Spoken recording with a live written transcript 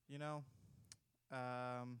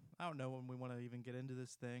I don't know when we want to even get into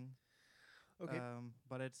this thing. Okay.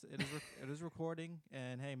 But it is recording,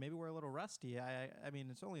 and hey, maybe we're a little rusty. I mean,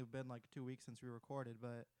 it's only been like 2 weeks since we recorded,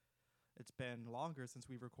 but it's been longer since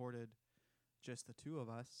we've recorded just the two of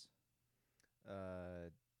us.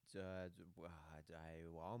 I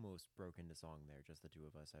almost broke into song there. Just the two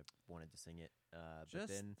of us. I wanted to sing it, but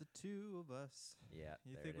Just then the two of us. yeah,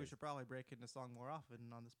 You there think it we is. should probably break into song more often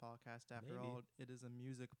on this podcast? After Maybe. all, it is a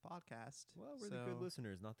music podcast. Well, we're the good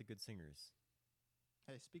listeners, not the good singers.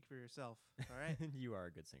 Hey, speak for yourself. All right. You are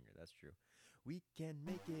a good singer. That's true. We can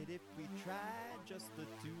make it if we try. Just the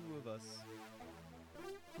two of us.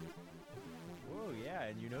 Whoa, yeah,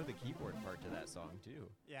 and you know the keyboard part to that song too.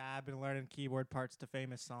 Yeah, I've been learning keyboard parts to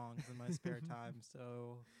famous songs in my spare time,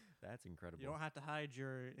 so That's incredible. you don't have to hide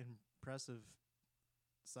your impressive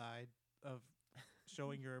side of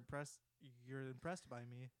showing you're impressed by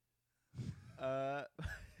me.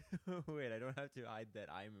 Wait, I don't have to hide that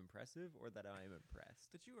I'm impressive or that I'm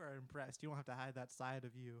impressed. That you are impressed. You don't have to hide that side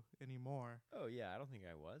of you anymore. Oh yeah, I don't think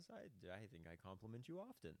I was. I think I compliment you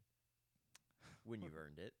often when you've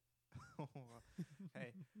earned it.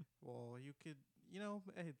 Hey, well, you could,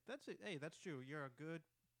 hey, that's it. Hey, that's true. You're a good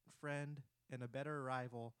friend and a better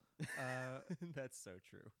rival. That's so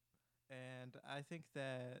true. And I think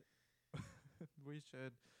that we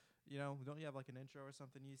should, don't you have like an intro or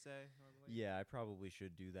something you say normally? Yeah, I probably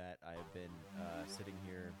should do that. I've been sitting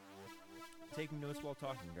here taking notes while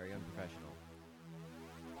talking, very unprofessional.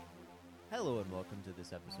 Hello and welcome to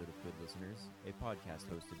this episode of Good Listeners, a podcast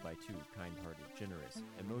hosted by two kind-hearted, generous,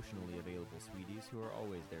 emotionally available sweeties who are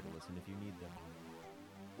always there to listen if you need them.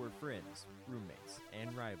 We're friends, roommates,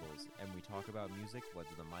 and rivals, and we talk about music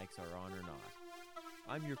whether the mics are on or not.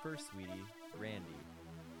 I'm your first sweetie, Randy,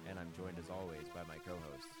 and I'm joined as always by my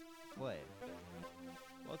co-host, Clay.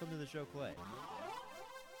 Welcome to the show, Clay.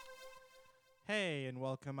 Hey, and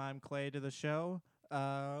welcome. I'm Clay to the show.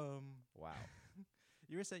 Wow.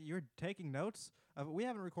 You were saying you were taking notes? We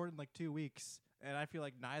haven't recorded in like 2 weeks, and I feel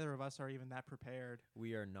like neither of us are even that prepared.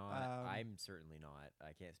 We are not. I'm certainly not.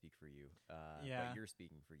 I can't speak for you. Yeah. But you're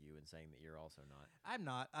speaking for you and saying that you're also not. I'm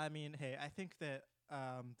not. I mean, hey, I think that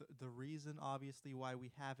the reason, obviously, why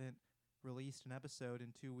we haven't released an episode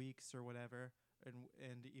in 2 weeks or whatever,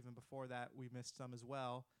 and even before that, we missed some as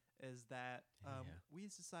well, is that we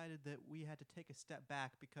decided that we had to take a step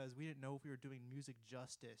back because we didn't know if we were doing music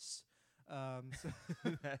justice. So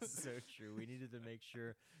That's so true. We needed to make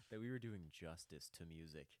sure that we were doing justice to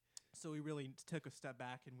music. So we really took a step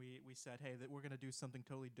back and we said, hey, that we're going to do something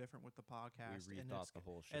totally different with the podcast. We and rethought the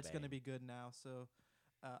whole shebang. It's going to be good now. So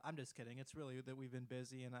I'm just kidding. It's really that we've been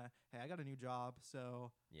busy, and I got a new job.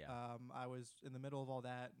 So yeah. I was in the middle of all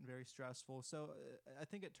that and very stressful. So I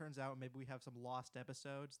think it turns out maybe we have some lost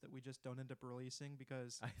episodes that we just don't end up releasing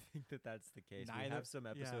because I think that's the case. We have some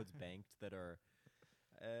episodes banked that are...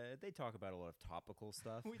 they talk about a lot of topical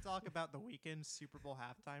stuff. We talk about the Weeknd Super Bowl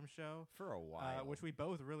halftime show for a while, which we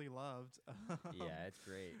both really loved. Yeah, it's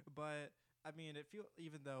great. But I mean,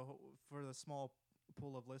 even though for the small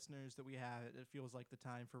pool of listeners that we have, it feels like the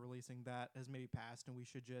time for releasing that has maybe passed, and we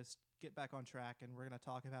should just get back on track. And we're going to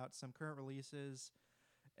talk about some current releases.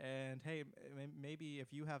 And hey, maybe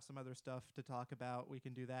if you have some other stuff to talk about, we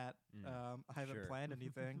can do that. I haven't planned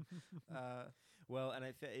anything. Well, and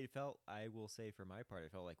it felt, I will say for my part,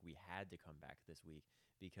 it felt like we had to come back this week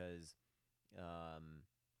because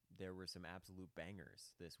there were some absolute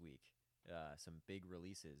bangers this week. Some big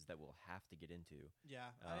releases that we'll have to get into.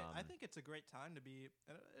 Yeah, I think it's a great time to be,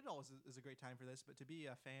 it always is a great time for this, but to be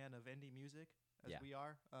a fan of indie music, as we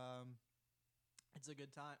are, it's a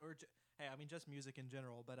good time. Hey, I mean, just music in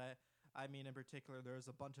general, but I mean, in particular, there's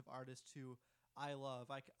a bunch of artists who I love.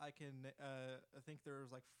 I think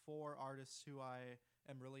there's like 4 artists who I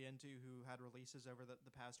am really into who had releases over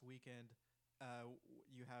the past weekend.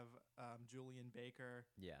 You have Julien Baker,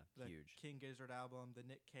 the huge King Gizzard album, the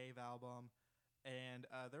Nick Cave album, and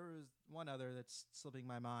there was one other that's slipping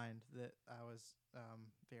my mind that I was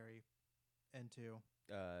very into.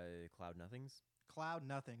 Cloud Nothings. Cloud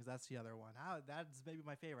Nothings, that's the other one. That's maybe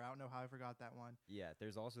my favorite. I don't know how I forgot that one. Yeah,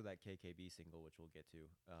 there's also that KKB single, which we'll get to.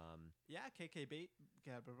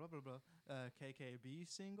 KKB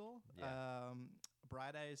single. Yeah.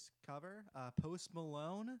 Bright Eyes cover. Post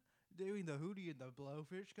Malone doing the Hootie and the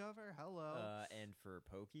Blowfish cover. Hello. And for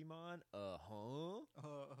Pokemon,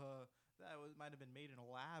 that might have been made in a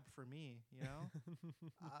lab for me.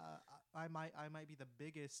 I might be the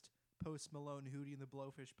biggest Post Malone, Hootie and the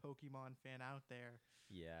Blowfish Pokemon fan out there.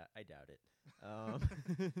 Yeah, I doubt it.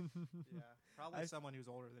 Yeah, probably someone who's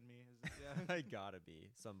older than me. I gotta be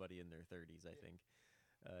somebody in their 30s, I think.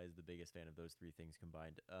 is the biggest fan of those three things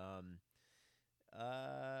combined.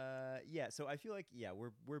 Yeah. So I feel like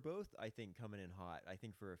we're both, I think, coming in hot. I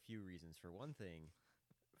think for a few reasons. For one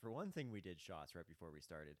thing, we did shots right before we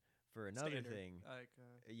started. For another Standard, thing, like,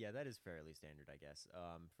 that is fairly standard, I guess.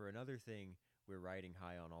 For another thing, we're riding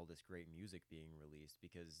high on all this great music being released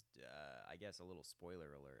because, I guess, a little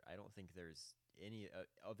spoiler alert, I don't think there's any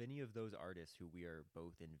of those artists who we are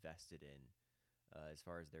both invested in as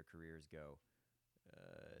far as their careers go.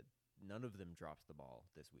 None of them dropped the ball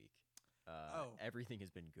this week. Everything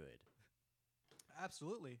has been good.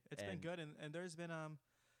 Absolutely, it's been good, and there's been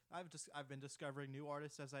I've been discovering new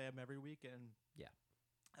artists as I am every week, and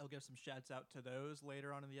I'll give some shouts out to those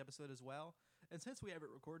later on in the episode as well. And since we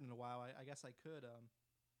haven't recorded in a while, I guess I could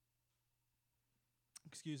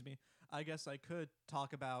excuse me. I guess I could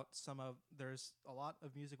talk about there's a lot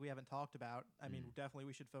of music we haven't talked about. I mean, definitely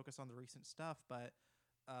we should focus on the recent stuff, but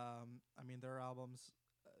I mean, there are albums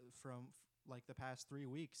from like the past 3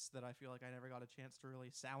 weeks that I feel like I never got a chance to really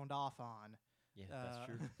sound off on. Yeah, that's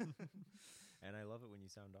true. And I love it when you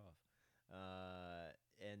sound off.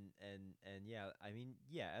 And yeah, I mean,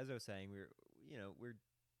 as I was saying,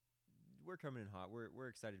 we're coming in hot. We're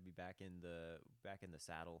excited to be back in the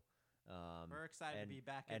saddle. We're excited to be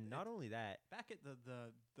back, and not only that, back at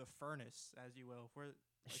the furnace, as you will. We're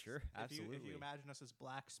sure, absolutely. If you imagine us as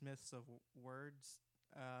blacksmiths of words,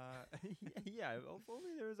 yeah. If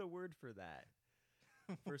only there was a word for that.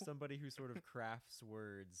 For somebody who sort of crafts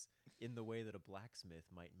words in the way that a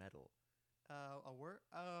blacksmith might meddle. A word?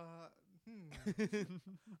 A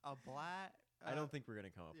black... I don't think we're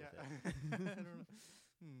going to come up with it. I don't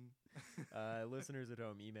know. Listeners at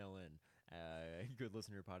home, email in.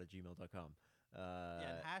 goodlistenerpod@gmail.com.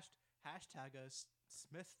 And hashtag us,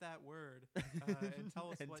 smith that word, and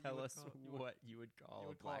tell us what you would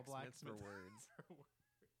call blacksmiths for words.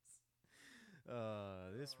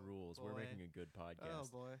 This rules. Boy. We're making a good podcast. Oh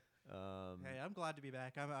boy. Hey, I'm glad to be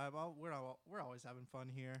back. We're always having fun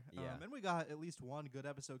here. Yeah. And we got at least one good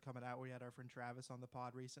episode coming out. We had our friend Travis on the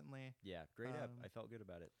pod recently. Yeah, great ep. I felt good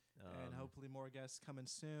about it. And hopefully more guests coming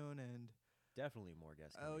soon. And definitely more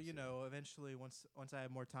guests. Eventually, once I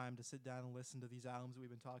have more time to sit down and listen to these albums we've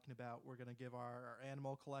been talking about, we're gonna give our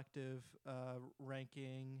Animal Collective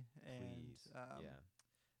ranking. Please.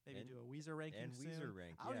 And maybe do a Weezer ranking and soon. Weezer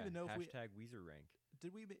rank. I don't even know if hashtag Weezer rank.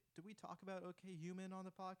 Did we talk about OK Human on the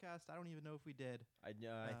podcast? I don't even know if we did. I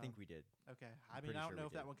think we did. Okay. I mean, I don't know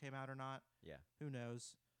if that one came out or not. Yeah. Who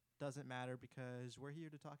knows? Doesn't matter because we're here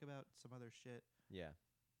to talk about some other shit. Yeah.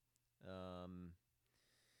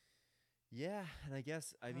 Yeah, and I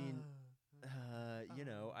guess I mean, I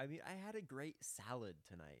had a great salad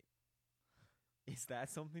tonight. Is that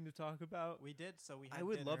something to talk about? We did. So we had I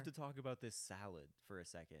would dinner. love to talk about this salad for a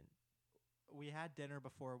second. We had dinner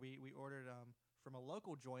before. We ordered from a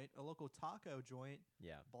local joint, a local taco joint.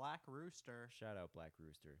 Yeah. Black Rooster. Shout out Black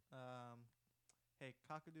Rooster. Hey,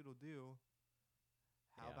 cock-a-doodle-doo.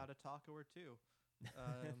 How Yeah. about a taco or two?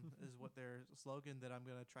 Is what their slogan that I'm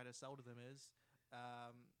gonna try to sell to them is.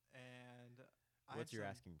 And what's your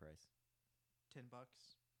asking price? $10.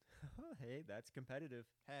 Hey, that's competitive.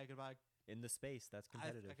 Hey, I could buy in the space. That's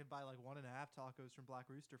competitive. I could buy like 1.5 tacos from Black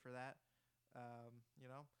Rooster for that.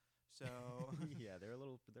 So yeah, they're a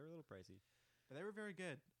little pricey. But they were very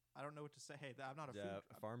good. I don't know what to say. Hey, I'm not a food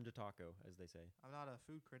farm to taco, as they say. I'm not a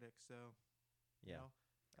food critic, so yeah.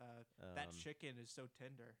 That chicken is so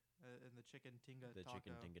tender, and the chicken tinga taco.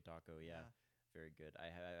 Chicken tinga taco, yeah. Very good.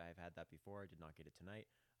 I've had that before. I did not get it tonight.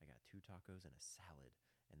 I got 2 tacos and a salad,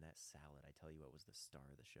 and that salad, I tell you what, was the star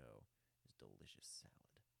of the show. It was delicious salad.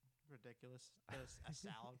 Ridiculous. A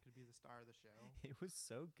salad could be the star of the show. It was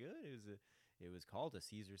so good. It was called a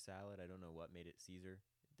Caesar salad. I don't know what made it Caesar.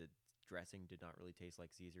 The dressing did not really taste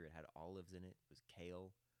like Caesar. It had olives in it. It was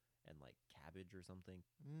kale and like cabbage or something,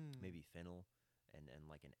 maybe fennel, and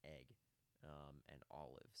like an egg, and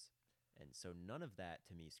olives. And so none of that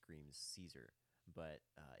to me screams Caesar, but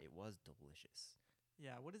it was delicious.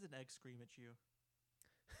 Yeah, what does an egg scream at you?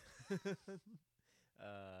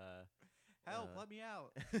 Help, let me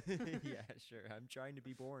out. Yeah, sure. I'm trying to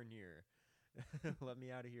be born here. Let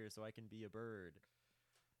me out of here so I can be a bird.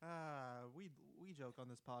 We joke on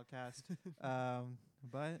this podcast.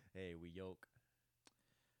 But hey, we yoke.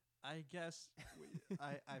 I guess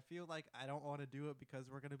I feel like I don't want to do it because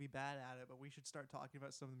we're going to be bad at it, but we should start talking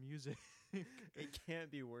about some music. It can't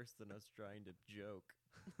be worse than us trying to joke.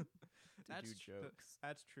 Do jokes.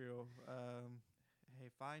 That's true. Hey,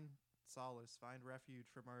 find solace, find refuge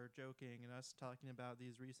from our joking and us talking about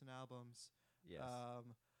these recent albums. Yes.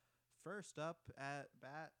 First up at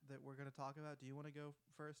bat that we're going to talk about, do you want to go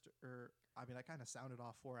first? Or, I mean, I kind of sounded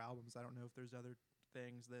off 4 albums. I don't know if there's other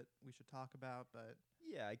things that we should talk about, but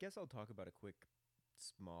Yeah, I guess I'll talk about a quick,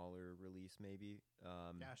 smaller release maybe.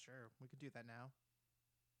 yeah, sure, we could do that now.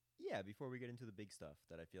 Yeah, before we get into the big stuff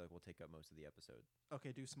that I feel like will take up most of the episode.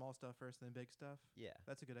 Okay, do small stuff first, then big stuff. Yeah.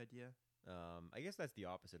 That's a good idea. I guess that's the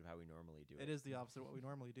opposite of how we normally do it. It is the opposite of what we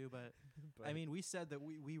normally do, but, But- I mean, we said that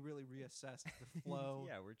we really reassessed the flow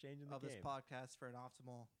yeah, we're changing the of game. this podcast for an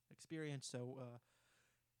optimal experience. So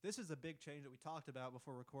this is a big change that we talked about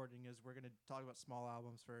before recording. Is we're going to talk about small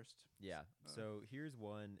albums first. Yeah. So here's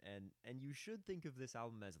one, and you should think of this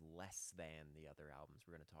album as less than the other albums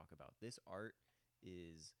we're going to talk about. This art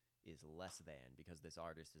is less than because this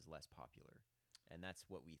artist is less popular, and that's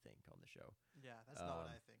what we think on the show. Yeah, that's not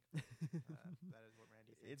what I think. That is what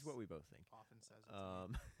Randy thinks. It's what we both think. Often says it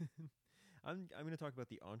to me. I'm going to talk about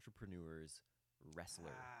the Entrepreneur's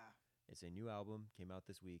Wrestler. Ah, It's a new album, came out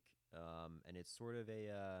this week, and it's sort of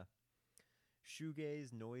a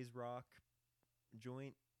shoegaze noise rock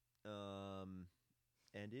joint,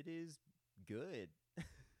 and it is good.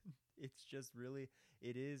 It's just really,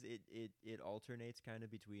 it alternates kind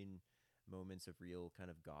of between moments of real kind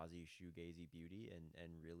of gauzy shoegazy beauty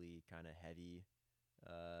and really kind of heavy,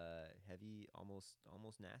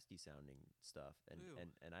 almost nasty sounding stuff, and Ew.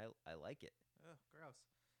 and I like it. ugh, gross.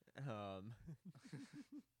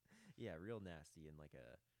 Yeah, real nasty and like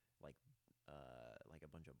a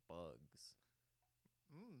bunch of bugs.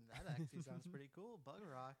 That actually sounds pretty cool. Bug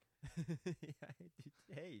rock. Yeah,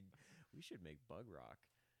 hey, we should make bug rock.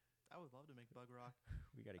 I would love to make bug rock.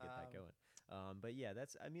 We got to get that going. But yeah,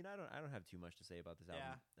 I don't have too much to say about this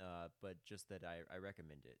album. But just that I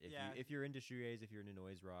recommend it. If you're into shoegaze, if you're into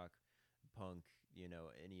noise rock, punk,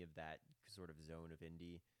 any of that sort of zone of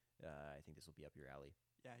indie, I think this will be up your alley.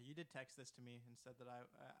 Yeah, you did text this to me and said that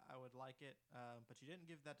I would like it, but you didn't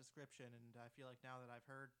give that description, and I feel like now that I've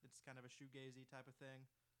heard it's kind of a shoegazy type of thing,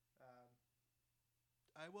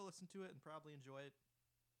 I will listen to it and probably enjoy it.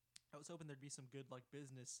 I was hoping there'd be some good like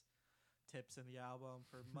business tips in the album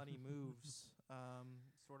for money moves,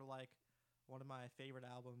 sort of like one of my favorite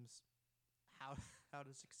albums, How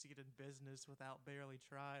to Succeed in Business Without Barely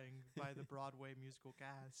Trying by the Broadway musical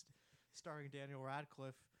cast, starring Daniel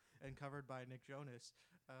Radcliffe and covered by Nick Jonas.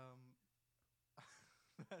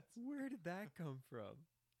 Where did that come from?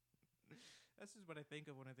 That's just what I think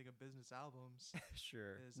of when I think of business albums.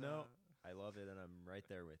 Sure. Is, No, I love it, and I'm right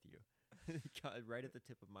there with you. Right at the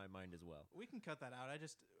tip of my mind as well. We can cut that out.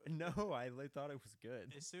 No, I thought it was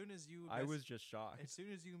good. As soon as you I was just shocked. As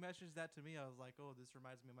soon as you messaged that to me, I was like, oh, this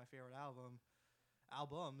reminds me of my favorite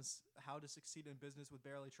albums, How to Succeed in Business with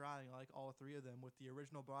Barely Trying. I like all three of them, with the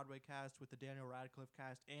original Broadway cast, with the Daniel Radcliffe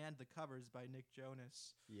cast, and the covers by Nick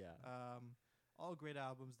Jonas. Yeah. All great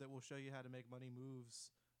albums that will show you how to make money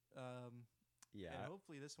moves. Yeah. And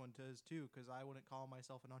hopefully this one does too, because I wouldn't call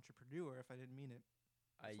myself an entrepreneur if I didn't mean it.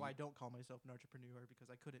 That's why I don't call myself an entrepreneur, because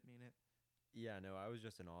I couldn't mean it. Yeah, no, I was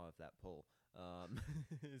just in awe of that pull.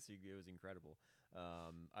 It was incredible.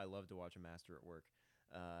 I love to watch a master at work.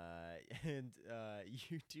 And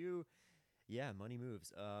you do, yeah, money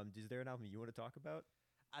moves. Is there an album you want to talk about?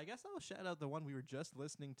 I guess I'll shout out the one we were just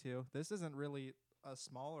listening to. This isn't really a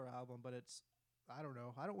smaller album, but it's, I don't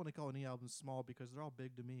know. I don't want to call any album small because they're all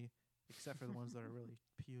big to me, except for the ones that are really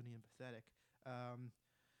puny and pathetic.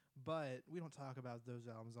 But we don't talk about those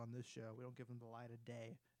albums on this show. We don't give them the light of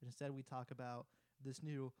day. Instead, we talk about this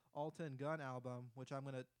new Alta and Gun album, which I'm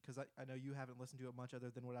going to, because I know you haven't listened to it much other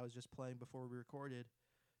than what I was just playing before we recorded.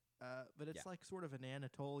 But it's like sort of an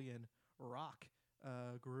Anatolian rock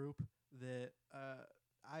group that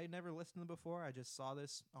I never listened to before. I just saw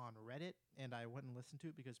this on Reddit, and I went and listened to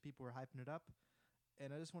it because people were hyping it up.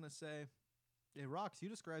 And I just want to say, it rocks. You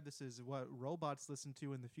described this as what robots listen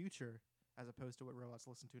to in the future, as opposed to what robots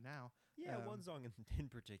listen to now. Yeah, one song in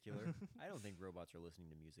particular. I don't think robots are listening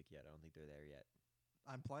to music yet. I don't think they're there yet.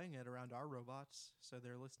 I'm playing it around our robots, so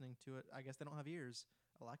they're listening to it. I guess they don't have ears.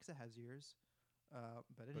 Alexa has ears.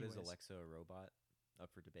 But anyways. But is Alexa a robot? Up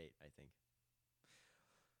for debate, I think.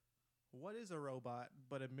 What is a robot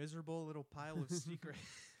but a miserable little pile of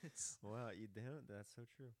secrets? Well, that's so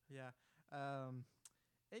true. Yeah.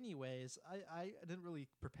 Anyways, I didn't really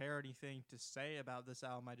prepare anything to say about this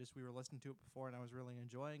album. We were listening to it before, and I was really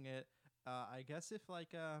enjoying it. I guess if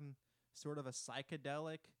like sort of a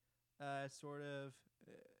psychedelic, sort of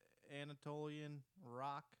Anatolian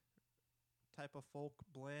rock type of folk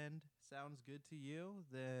blend sounds good to you,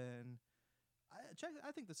 then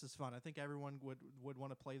I think this is fun. I think everyone would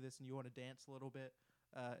want to play this, and you want to dance a little bit.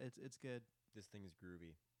 It's good. This thing is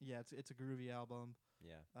groovy. Yeah, it's a groovy album.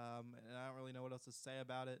 Yeah. And I don't really know what else to say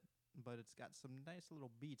about it, but it's got some nice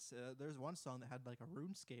little beats. There's one song that had like a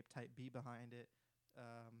RuneScape type beat behind it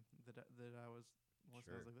that I was Well,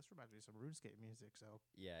 so I was like, this reminds me of some RuneScape music. So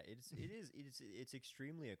yeah, it's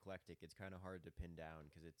extremely eclectic. It's kind of hard to pin down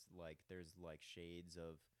because it's like there's like shades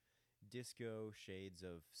of disco, shades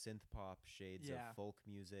of synth pop, shades of folk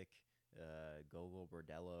music, go-go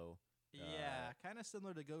bordello. Yeah, kind of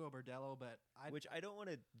similar to Go-Go Bordello, but which I don't want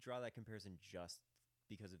to draw that comparison just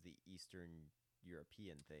because of the Eastern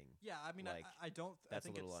European thing. Yeah, I mean, like, I don't. That's I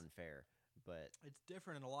think a little unfair. But it's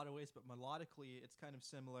different in a lot of ways, but melodically, it's kind of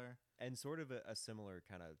similar. And sort of a similar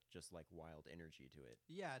kind of just like wild energy to it.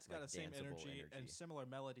 Yeah, it's got the same energy and similar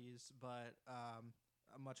melodies, but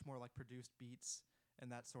much more like produced beats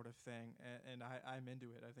and that sort of thing. And I'm into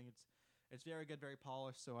it. I think it's very good, very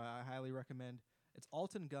polished, so I highly recommend. It's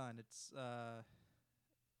Alton Gunn. It's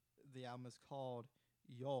the album is called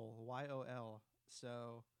Yol, Y-O-L.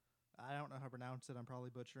 So I don't know how to pronounce it. I'm probably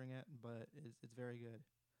butchering it, but it's very good.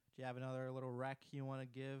 Do you have another little rec you want to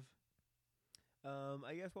give?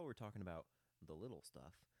 I guess while we're talking about the little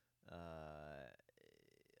stuff,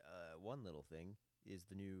 one little thing is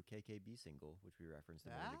the new KKB single, which we referenced a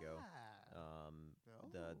minute ago.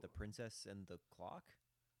 The Princess and the Clock.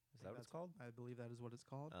 Is that what it's called? I believe that is what it's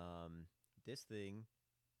called. This thing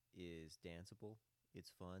is danceable.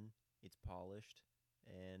 It's fun. It's polished.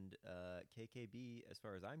 And KKB, as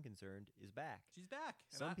far as I'm concerned, is back. She's back.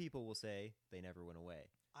 Some people will say they never went away.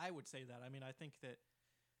 I would say that. I mean, I think that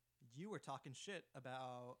you were talking shit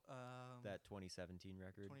about that 2017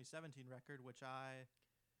 record. 2017 record, which I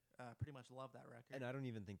pretty much love that record. And I don't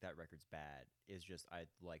even think that record's bad. It's just I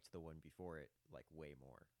liked the one before it like way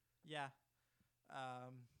more. Yeah.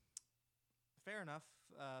 Fair enough.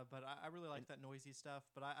 But I really like that noisy stuff.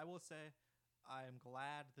 But I will say I am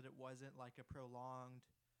glad that it wasn't like a prolonged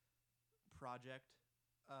project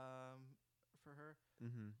for her.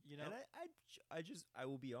 Mm-hmm. You know, and I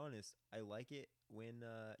will be honest. I like it when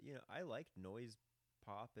I like noise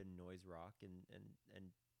pop and noise rock and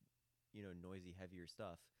noisy heavier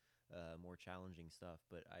stuff, more challenging stuff.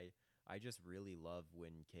 But I just really love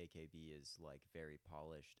when KKB is like very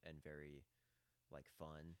polished and very like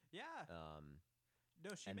fun. Yeah. No,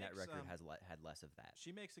 that record had less of that.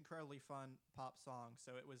 She makes incredibly fun pop songs,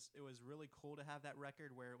 so it was really cool to have that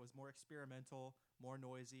record where it was more experimental, more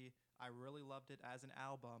noisy. I really loved it as an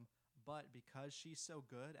album, but because she's so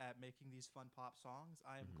good at making these fun pop songs,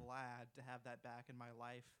 I am glad to have that back in my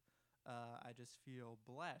life. I just feel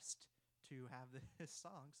blessed to have this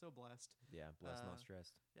song. So blessed. Yeah, blessed, not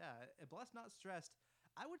stressed. Yeah, blessed, not stressed.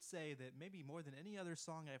 I would say that maybe more than any other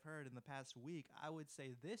song I've heard in the past week, I would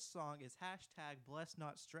say this song is #blessed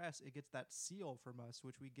not stressed. It gets that seal from us,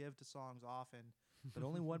 which we give to songs often, but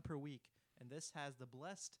only one per week. And this has the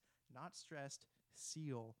blessed not stressed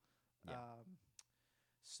seal. Yeah.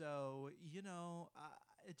 So, it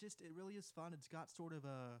really is fun. It's got sort of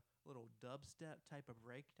a little dubstep type of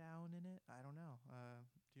breakdown in it. I don't know.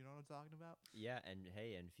 Do you know what I'm talking about? Yeah, and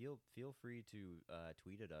hey, and feel free to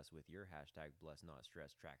tweet at us with your #blessed not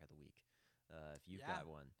stressed track of the week. If you've got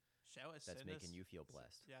one, show us. That's making you feel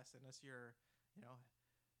blessed. Yeah, send us your,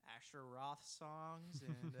 Asher Roth songs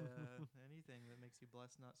and anything that makes you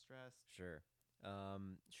blessed, not stressed. Sure.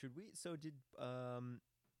 Should we? So did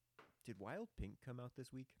Wild Pink come out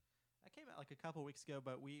this week? That came out like a couple weeks ago,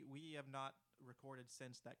 but we have not recorded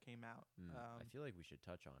since that came out. I feel like we should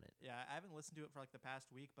touch on it. Yeah, I haven't listened to it for like the past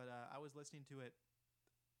week, but I was listening to it.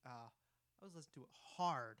 I was listening to it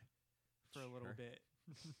hard for a little bit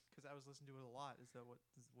because I was listening to it a lot. Is that what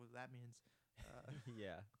that means?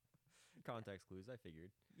 Yeah, context clues. I figured.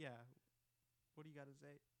 Yeah, what do you got to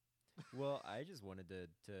say? Well, I just wanted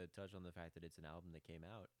to touch on the fact that it's an album that came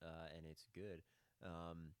out and it's good.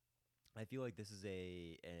 I feel like this is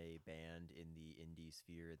a band in the indie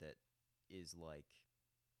sphere that is like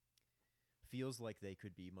feels like they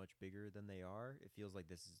could be much bigger than they are. It feels like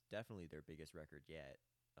this is definitely their biggest record yet,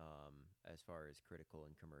 as far as critical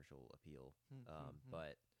and commercial appeal.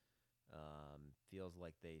 But feels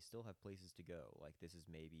like they still have places to go. Like this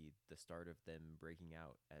is maybe the start of them breaking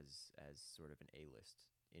out as sort of an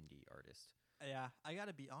A-list indie artist. Yeah, I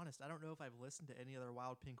gotta be honest. I don't know if I've listened to any other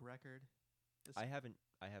Wild Pink record. I haven't.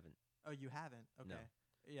 Oh, you haven't? Okay. No.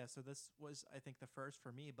 Yeah, so this was, I think, the first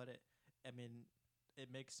for me, but I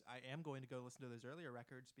am going to go listen to those earlier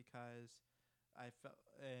records because I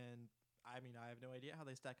have no idea how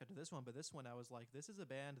they stack up to this one, but this one I was like, this is a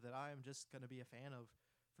band that I'm just going to be a fan of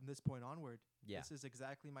from this point onward. Yeah. This is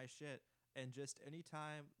exactly my shit. And just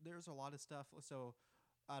anytime, there's a lot of stuff, so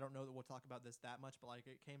I don't know that we'll talk about this that much, but like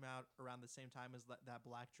it came out around the same time as that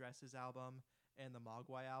Black Dresses album, and the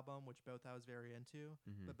Mogwai album, which both I was very into,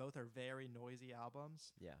 but both are very noisy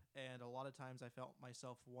albums. Yeah. And a lot of times I felt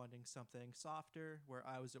myself wanting something softer where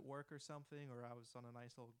I was at work or something, or I was on a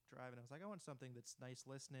nice little drive and I was like, I want something that's nice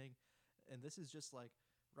listening. And this is just like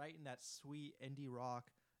right in that sweet indie rock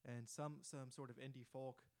and some sort of indie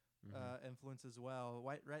folk influence as well.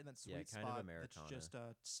 Right in that sweet kind spot. of Americana. It's just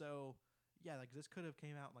so... Yeah, like this could have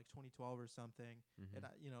came out in like 2012 or something. And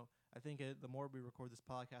I think the more we record this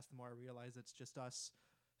podcast, the more I realize it's just us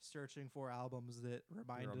searching for albums that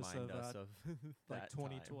remind us of like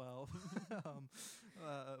 2012.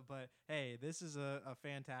 But hey, this is a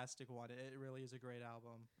fantastic one. It really is a great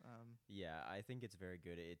album. Yeah, I think it's very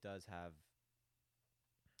good. It does have,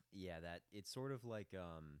 that it's sort of like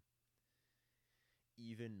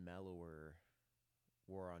even mellower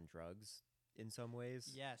War on Drugs in some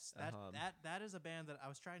ways. Yes, that is a band that I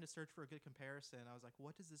was trying to search for a good comparison. I was like,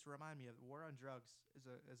 what does this remind me of? War on Drugs is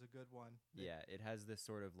a good one. Yeah, it has this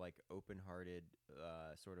sort of like open-hearted,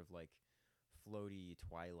 sort of like floaty,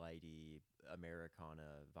 twilighty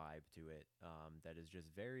Americana vibe to it that is just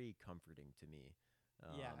very comforting to me.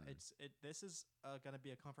 This is going to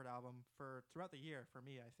be a comfort album for throughout the year for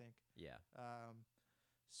me, I think. Yeah.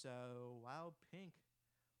 So, wow, Pink,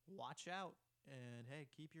 watch out. And hey,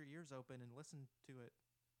 keep your ears open and listen to it.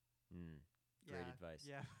 Great advice.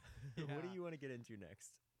 Yeah. What do you want to get into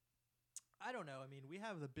next? I don't know. I mean, we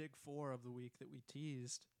have the big four of the week that we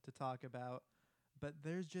teased to talk about, but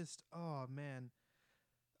there's just, oh man,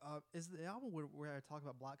 is the album where I talk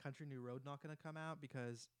about Black Country New Road not going to come out?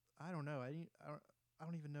 Because I don't know. I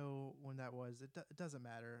don't even know when that was. It doesn't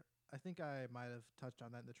matter. I think I might have touched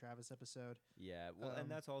on that in the Travis episode. Yeah, well, and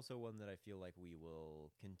that's also one that I feel like we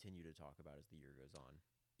will continue to talk about as the year goes on.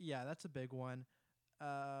 Yeah, that's a big one.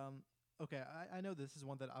 Okay, I know this is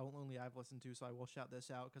one that only I've listened to, so I will shout this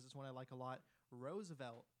out because it's one I like a lot.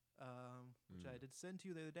 Roosevelt, which I did send to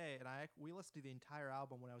you the other day, and we listened to the entire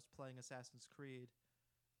album when I was playing Assassin's Creed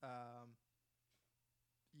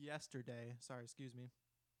yesterday. Sorry, excuse me.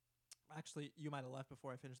 Actually, you might have left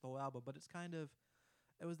before I finished the whole album, but it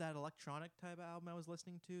was that electronic type of album I was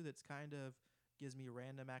listening to that's kind of gives me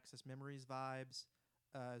Random Access Memories vibes,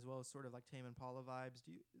 as well as sort of like Tame Impala vibes.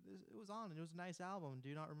 It was on, and it was a nice album. Do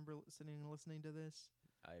you not remember listening to this?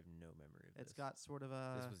 I have no memory of this. It's got sort of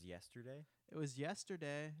a... This was yesterday? It was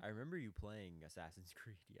yesterday. I remember you playing Assassin's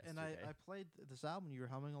Creed yesterday. And I played this album. You were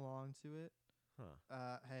humming along to it.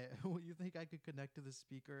 Huh. Hey, you think I could connect to the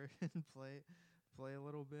speaker and play a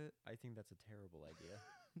little bit? I think that's a terrible idea.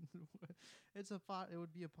 It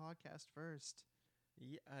would be a podcast first.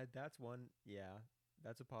 Yeah, that's one. Yeah,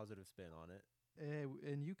 that's a positive spin on it.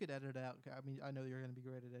 And you could edit out. I mean, I know you're going to be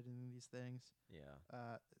great at editing these things. Yeah.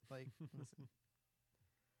 Listen.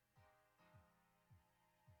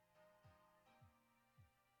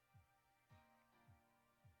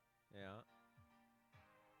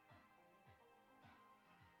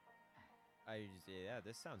 Yeah.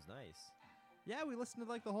 This sounds nice. Yeah, we listened to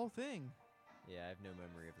like the whole thing. Yeah, I have no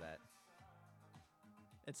memory of that.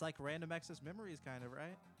 It's like Random Access Memories, kind of,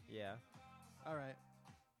 right? Yeah. All right.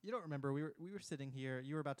 You don't remember? We were sitting here.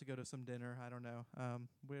 You were about to go to some dinner. I don't know.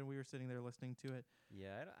 When we were sitting there listening to it.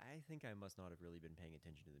 Yeah, I think I must not have really been paying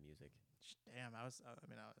attention to the music. Damn, I was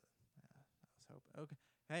hoping.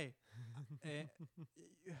 Okay, hey,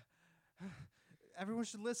 everyone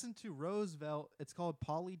should listen to Roosevelt. It's called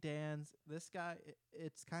Polly Dan's. This guy,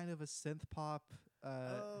 it's kind of a synth pop.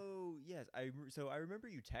 Oh yes, so I remember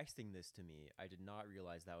you texting this to me. I did not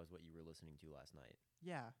realize that was what you were listening to last night.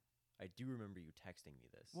 Yeah. I do remember you texting me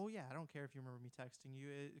this. Well, yeah, I don't care if you remember me texting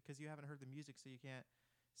you because you haven't heard the music, so you can't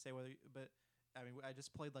say whether. But I mean, I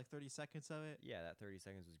just played like 30 seconds of it. Yeah, that 30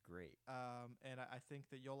 seconds was great. And I think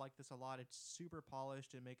that you'll like this a lot. It's super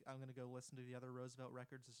polished and I'm gonna go listen to the other Roosevelt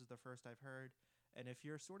records. This is the first I've heard. And if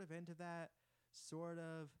you're sort of into that sort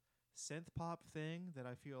of synth pop thing that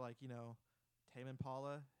I feel like Tame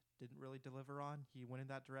Impala didn't really deliver on, he went in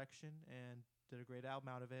that direction and did a great album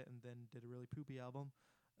out of it, and then did a really poopy album.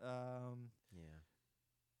 Yeah.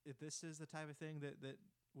 If this is the type of thing that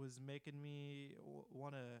was making me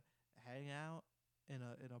want to hang out in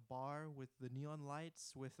a bar with the neon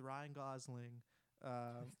lights with Ryan Gosling,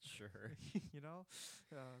 sure. Yeah.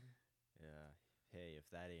 Hey, if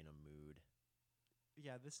that ain't a mood.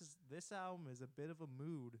 Yeah, this album is a bit of a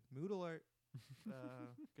mood alert.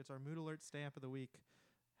 Gets our mood alert stamp of the week.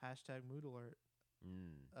 #mood alert.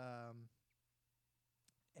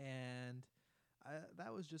 And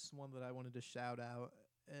that was just one that I wanted to shout out.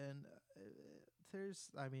 And there's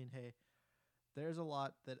a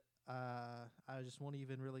lot that I just won't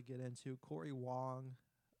even really get into. Corey Wong,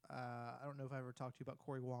 I don't know if I ever talked to you about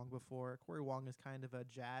Corey Wong before. Corey Wong is kind of a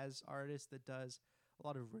jazz artist that does a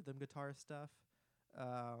lot of rhythm guitar stuff,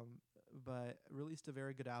 but released a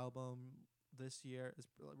very good album this year.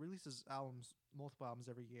 Releases multiple albums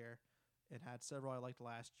every year, and had several I liked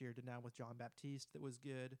last year. Did an album with John Baptiste that was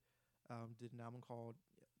good. Did an album called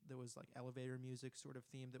that was like elevator music sort of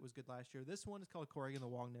theme that was good last year. This one is called Corey and the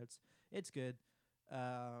Wong Notes. It's good.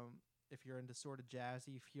 If you're into sort of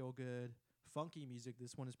jazzy, feel good, funky music,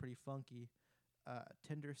 this one is pretty funky.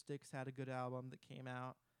 Tender Sticks had a good album that came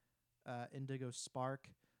out. Indigo Spark.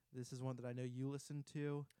 This is one that I know you listen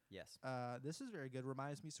to. Yes. This is very good.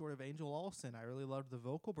 Reminds me sort of Angel Olsen. I really loved the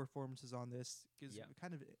vocal performances on this. It's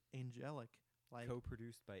kind of angelic. Like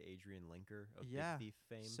Co-produced by Adrian Linker of Big Thief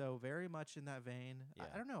fame. So very much in that vein. Yeah.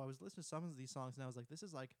 I don't know. I was listening to some of these songs and I was like, this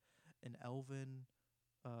is like an elven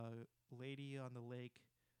lady on the lake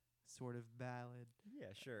sort of ballad.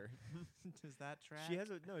 Yeah, sure. Does that track? She has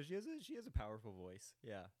a powerful voice.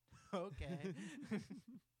 Yeah. Okay.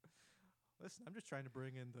 Listen, I'm just trying to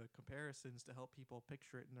bring in the comparisons to help people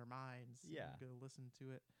picture it in their minds. Yeah. I'm going to listen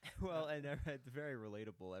to it. Well, and it's very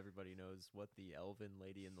relatable. Everybody knows what the elven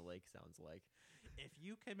lady in the lake sounds like. If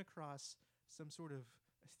you came across some sort of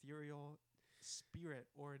ethereal spirit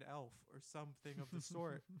or an elf or something of the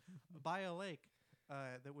sort by a lake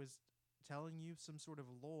that was telling you some sort of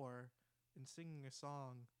lore and singing a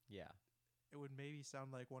song, yeah, it would maybe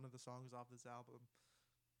sound like one of the songs off this album.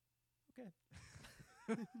 Okay.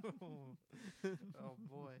 Oh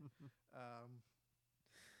boy.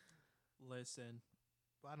 Listen,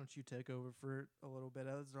 why don't you take over for a little bit?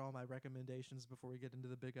 Those are all my recommendations before we get into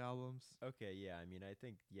the big albums. Okay, yeah. I mean, I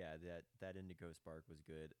think that Indigo Spark was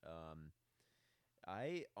good.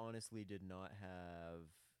 I honestly did not have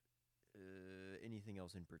anything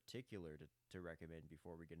else in particular to recommend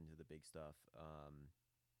before we get into the big stuff.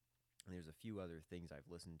 And there's a few other things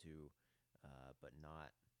I've listened to, but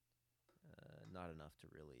not enough to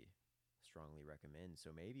really strongly recommend.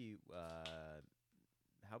 So maybe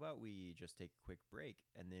how about we just take a quick break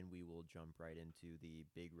and then we will jump right into the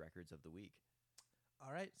big records of the week.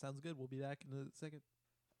 All right, sounds good. We'll be back in a second.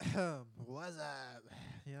 What's up?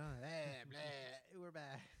 Yeah, hey, blah, we're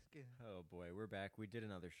back. Oh boy, we're back. We did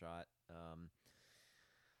another shot.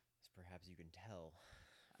 As perhaps you can tell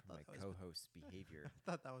from my co-host's behavior.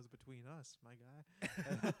 I thought that was between us, my guy.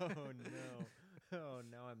 Oh no. Oh,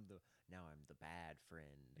 now I'm the bad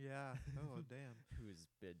friend. Yeah. Oh, damn. Who's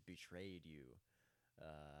betrayed you?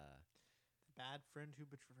 Bad friend who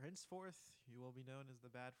henceforth you will be known as the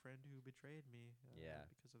bad friend who betrayed me. Yeah.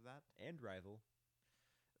 Because of that. And rival.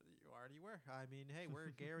 You already were. I mean, hey, we're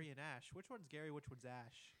Gary and Ash. Which one's Gary? Which one's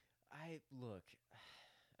Ash?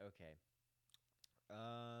 Okay.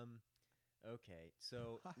 Okay.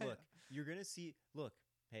 So look, you're gonna see. Look,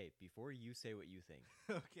 hey, before you say what you think,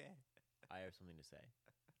 okay, I have something to say.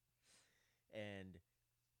 And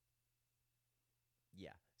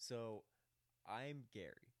yeah, so I'm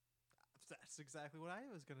Gary. That's exactly what I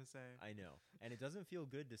was gonna say. I know, and it doesn't feel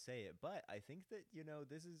good to say it, but I think that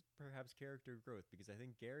this is perhaps character growth because I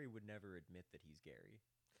think Gary would never admit that he's Gary.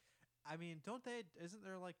 I mean, don't they? Isn't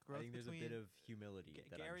there like growth? I think there's a bit of humility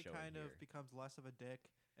that Gary I'm showing kind of here. becomes less of a dick,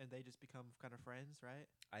 and they just become kind of friends, right?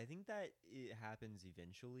 I think that it happens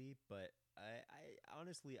eventually, but I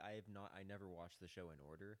honestly I never watched the show in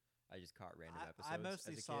order. I just caught random episodes. I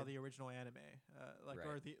mostly as a saw kid. the original anime, Right.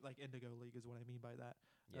 or the Indigo League is what I mean by that.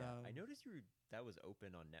 Yeah, I noticed that was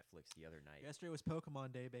open on Netflix the other night. Yesterday was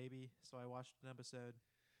Pokemon Day, baby, so I watched an episode.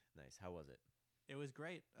 Nice. How was it? It was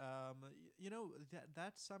great.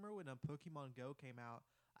 That summer when Pokemon Go came out,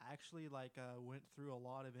 I actually went through a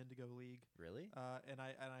lot of Indigo League. Really? And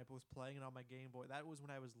I was playing it on my Game Boy. That was when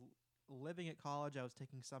I was living at college. I was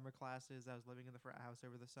taking summer classes. I was living in the frat house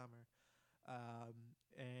over the summer.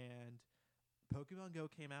 And Pokemon Go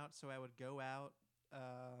came out, so I would go out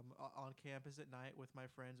on campus at night with my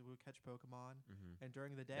friends. We would catch Pokemon, and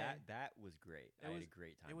during the day, that was great. I had a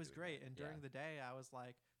great time. It was great, that. and during the day, I was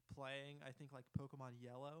like playing. I think like Pokemon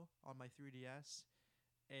Yellow on my 3DS,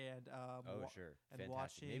 and sure, and fantastic.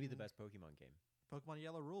 watching Maybe the best Pokemon game. Pokemon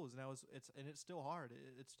Yellow rules, and it's still hard.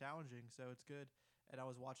 It's challenging, so it's good. And I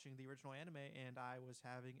was watching the original anime, and I was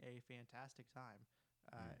having a fantastic time.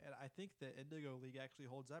 And I think the Indigo League actually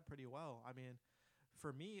holds up pretty well. I mean,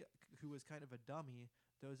 for me, who was kind of a dummy,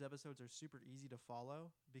 those episodes are super easy to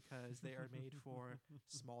follow because they are made for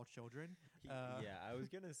small children. Yeah, I was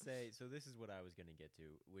going to say, so this is what I was going to get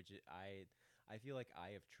to, which I feel like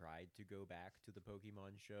I have tried to go back to the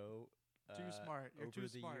Pokemon show. Too smart. You're too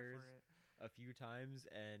smart years. for it. a few times,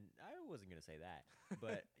 and I wasn't gonna say that,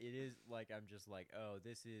 but it is like I'm just like, oh,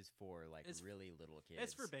 this is for like really little kids.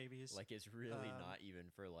 It's for babies. Like it's really not even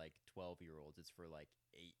for like 12-year-olds. It's for like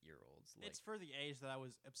 8-year-olds. Like, it's for the age that I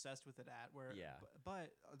was obsessed with it at. Where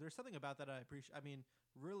but there's something about that I appreciate. I mean,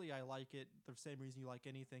 really, I like it the same reason you like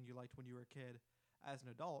anything you liked when you were a kid. As an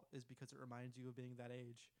adult, is because it reminds you of being that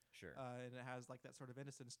age. Sure. And it has like that sort of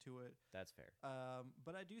innocence to it. That's fair.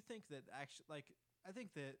 But I do think that actually, like, I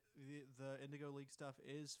think that the Indigo League stuff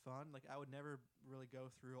is fun. Like, I would never really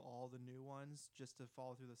go through all the new ones just to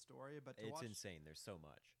follow through the story. But it's insane. There's so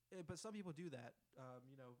much. But some people do that.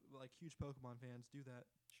 Like huge Pokemon fans do that.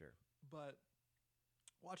 Sure. But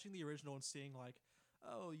watching the original and seeing like,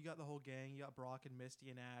 oh, you got the whole gang. You got Brock and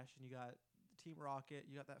Misty and Ash, and you got Team Rocket.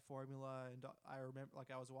 You got that formula. And I remember,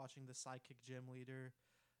 like, I was watching the Psychic Gym Leader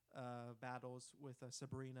battles with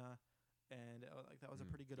Sabrina, and like that was a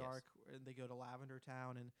pretty good arc. And they go to Lavender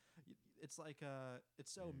Town, and it's like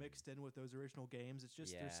it's so mixed in with those original games. It's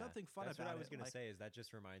just there's something fun about it. That's what I was gonna say. Is that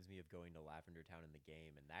just reminds me of going to Lavender Town in the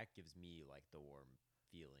game, and that gives me like the warm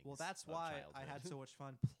feelings. Well, that's why I had so much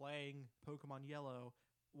fun playing Pokemon Yellow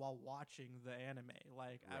while watching the anime.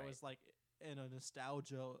 Like I was like in a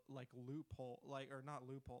nostalgia like loophole, like, or not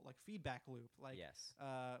loophole, like feedback loop, like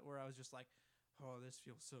where I was just like, oh, this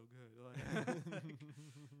feels so good. Like,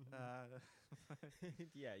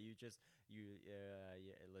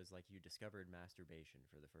 it was like you discovered masturbation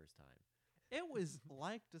for the first time. It was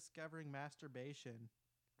like discovering masturbation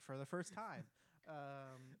for the first time.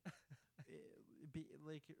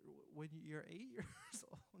 Like when you're 8 years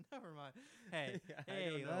old. Never mind. Hey, I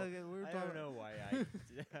don't know why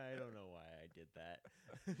I did that.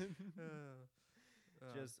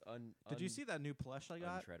 Just did you see that new plush I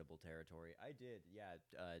got? Untreadable territory. I did. Yeah.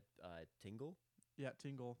 Tingle. Yeah,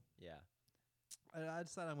 Tingle. Yeah. I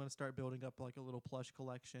decided I'm going to start building up like a little plush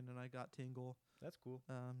collection, and I got Tingle. That's cool.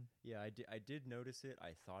 Yeah, I did notice it.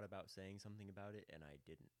 I thought about saying something about it, and I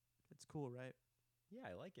didn't. It's cool, right? Yeah,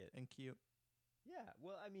 I like it. And cute. Yeah,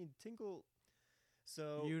 well, I mean, Tingle.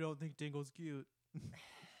 So you don't think Tingle's cute?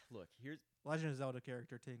 Look, here's Legend of Zelda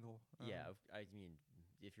character Tingle. Yeah, I mean,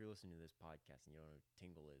 if you're listening to this podcast and you don't know what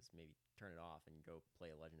Tingle is, maybe turn it off and go play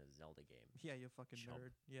a Legend of Zelda game. Yeah, you fucking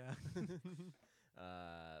nerd. Yeah.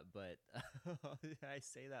 But I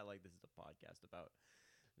say that like this is a podcast about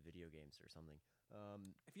video games or something.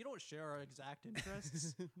 If you don't share our exact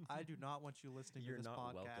interests, I do not want you listening to this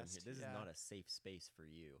podcast. You're not welcome here. This is not a safe space for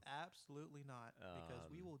you. Absolutely not. Because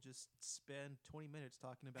we will just spend 20 minutes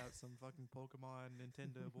talking about some fucking Pokemon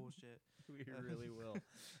Nintendo bullshit. We really will.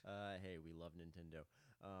 Hey, we love Nintendo.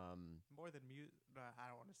 More than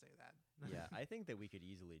I don't want to say that. Yeah, I think that we could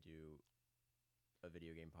easily do a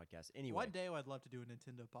video game podcast. Anyway, one day I'd love to do a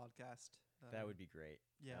Nintendo podcast. That would be great.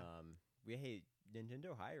 Yeah.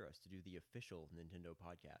 Nintendo hire us to do the official Nintendo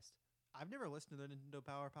podcast. I've never listened to the Nintendo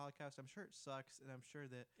Power podcast. I'm sure it sucks, and I'm sure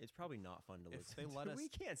that it's probably not fun to listen they let to. us, we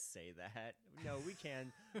can't say that. No, we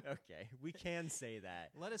can. Okay, we can say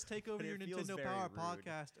that. Let us take over your Nintendo Power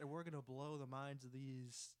podcast, and we're gonna blow the minds of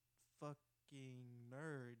these fucking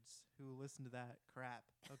nerds who listen to that crap.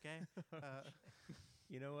 Okay.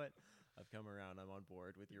 You know what? I've come around. I'm on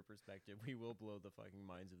board with your perspective. We will blow the fucking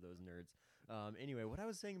minds of those nerds. Anyway, what I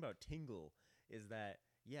was saying about Tingle is that,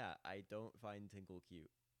 yeah, I don't find Tingle cute.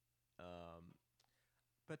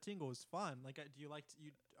 But Tingle is fun. Like, do you like?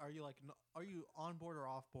 Are you on board or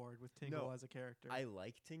off board with Tingle as a character? I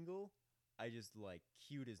like Tingle. I just like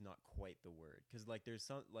cute is not quite the word, because like there's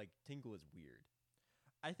some like Tingle is weird.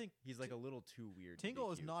 I think he's like a little too weird.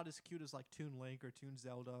 Tingle is not as cute as like Toon Link or Toon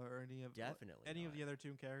Zelda or any of the other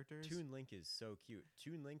Toon characters. Toon Link is so cute.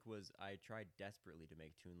 Toon Link I tried desperately to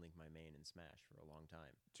make Toon Link my main in Smash for a long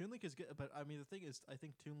time. Toon Link is good, but I mean the thing is, I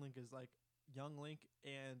think Toon Link is like young Link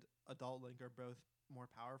and adult Link are both more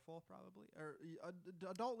powerful, probably, or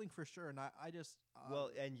adult Link for sure. And I just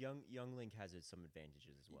and young Link has some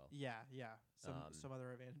advantages as well. Yeah, some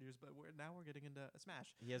other advantages, but now we're getting into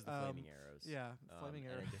Smash. He has the flaming arrows. Yeah, flaming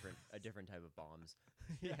arrows, and a different type of bombs.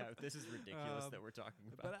 Yeah, this is ridiculous that we're talking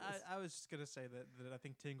about. But I was just gonna say that I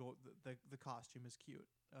think Tingle the costume is cute.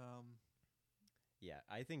 Yeah,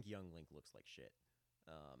 I think young Link looks like shit.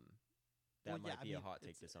 That might be a hot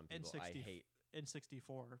take to some people. I hate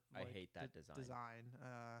N64. I hate that design.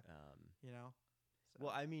 You know. So.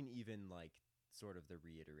 Well, I mean, even like sort of the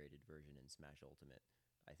reiterated version in Smash Ultimate,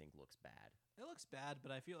 I think looks bad. It looks bad,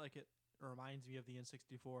 but I feel like it reminds me of the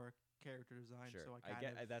N64 character design. Sure. So I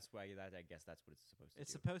guess that's what it's supposed to do.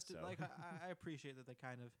 It's supposed to, like, I appreciate that they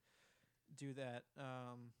kind of do that.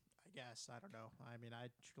 I guess. I don't know. I mean, I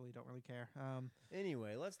truly don't really care.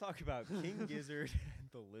 Anyway, let's talk about King Gizzard and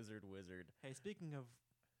the Lizard Wizard. Hey, speaking of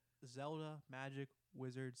Zelda, Magic,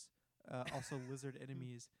 Wizards, also Lizard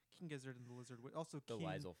enemies, King Gizzard and the Lizard, also The King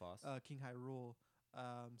Lyselfoss. King Hyrule.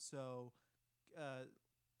 So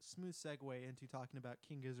smooth segue into talking about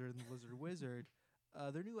King Gizzard and the Lizard Wizard.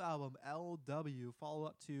 Their new album LW, follow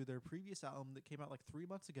up to their previous album that came out like 3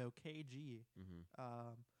 months ago, KG.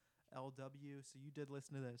 LW. So you did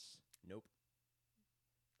listen to this? Nope.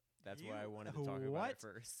 That's why I wanted to talk about it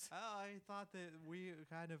first. I thought that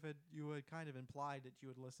you had kind of implied that you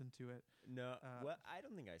would listen to it. No, well, I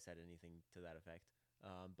don't think I said anything to that effect.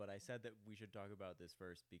 But I said that we should talk about this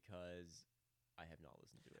first because I have not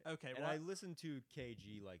listened to it. Okay, and I listened to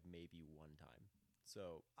KG like maybe one time.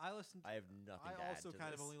 So I have nothing to add to this. I also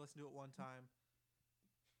kind of only listened to it one time.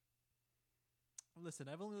 Listen,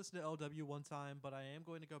 I've only listened to LW one time, but I am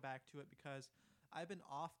going to go back to it because I've been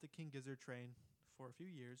off the King Gizzard train for a few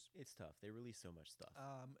years. It's tough. They release so much stuff.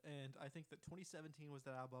 And I think that 2017 was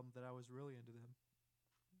that album that I was really into them.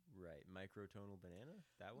 Right. Microtonal Banana?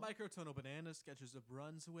 That one? Microtonal Banana, Sketches of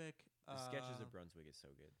Brunswick. The Sketches of Brunswick is so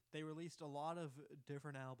good. They released a lot of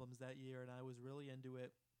different albums that year, and I was really into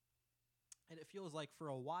it. And it feels like for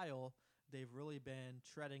a while, they've really been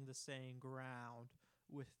treading the same ground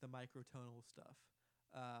with the microtonal stuff.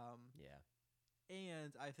 Yeah.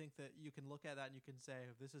 And I think that you can look at that and you can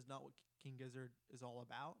say, this is not what King Gizzard is all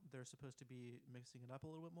about. They're supposed to be mixing it up a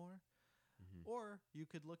little bit more. Mm-hmm. Or you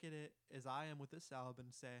could look at it as I am with this album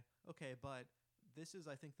and say, okay, but this is,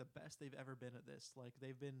 I think, the best they've ever been at this. Like,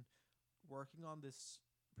 they've been working on this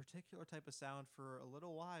particular type of sound for a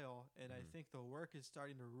little while, and I think the work is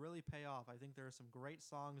starting to really pay off. I think there are some great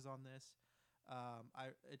songs on this.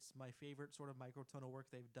 It's my favorite sort of microtonal work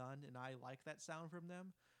they've done, and I like that sound from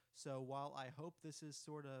them. So while I hope this is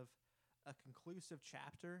sort of a conclusive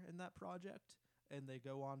chapter in that project, and they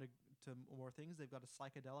go on to more things, they've got a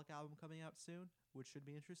psychedelic album coming out soon, which should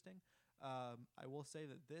be interesting. I will say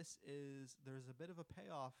that there's a bit of a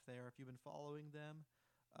payoff there if you've been following them,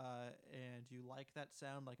 and you like that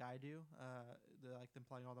sound like I do. Like them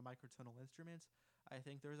playing all the microtonal instruments. I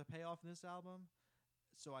think there's a payoff in this album.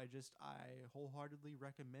 So I wholeheartedly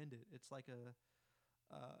recommend it. It's like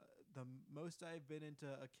the most I've been into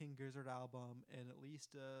a King Gizzard album in at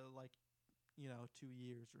least 2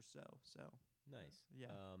 years or so. So nice.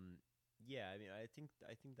 Yeah. Yeah. I mean, I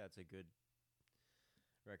think that's a good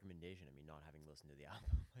recommendation. I mean, not having listened to the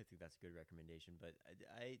album, I think that's a good recommendation. But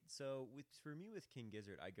for me with King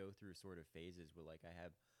Gizzard, I go through sort of phases where like I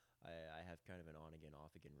have kind of an on again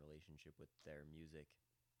off again relationship with their music.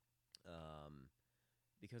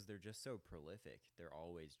 Because they're just so prolific. They're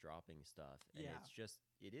always dropping stuff. And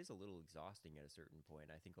it is a little exhausting at a certain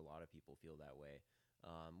point. I think a lot of people feel that way.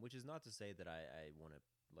 Which is not to say that I want to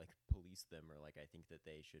like police them or like I think that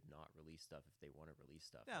they should not release stuff if they want to release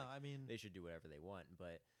stuff. No, like, I mean, they should do whatever they want.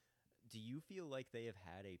 But do you feel like they have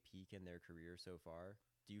had a peak in their career so far?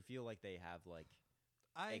 Do you feel like they have like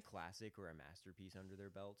a classic or a masterpiece under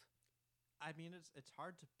their belt? I mean, it's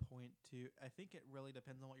hard to point to. I think it really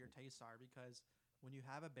depends on what your tastes are, because when you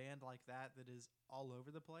have a band like that is all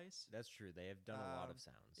over the place. That's true. They have done a lot of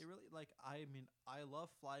sounds. It really, like, I mean, I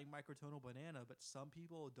love Flying Microtonal Banana, but some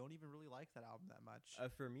people don't even really like that album that much.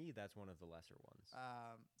 For me, that's one of the lesser ones.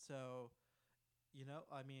 So,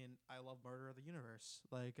 I mean, I love Murder of the Universe.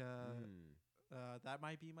 Like, that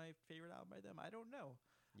might be my favorite album by them. I don't know.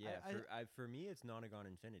 Yeah, for me, it's Nonagon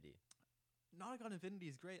Infinity. Nonagon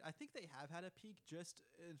Infinity is great. I think they have had a peak just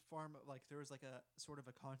in farm. Like there was like a sort of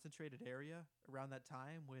a concentrated area around that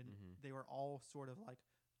time when they were all sort of like,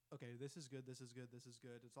 okay, this is good, this is good, this is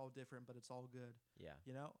good. It's all different, but it's all good. Yeah.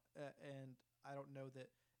 And I don't know that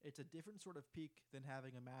it's a different sort of peak than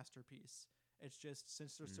having a masterpiece. It's just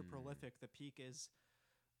since they're so prolific, the peak is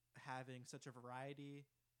having such a variety,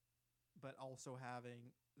 but also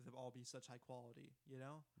having them all be such high quality.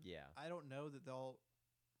 Yeah. I don't know that they'll,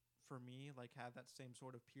 for me, like have that same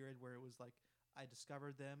sort of period where it was like I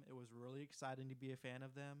discovered them. It was really exciting to be a fan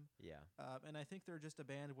of them. Yeah. And I think they're just a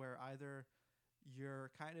band where either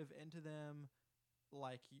you're kind of into them,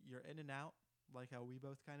 like you're in and out, like how we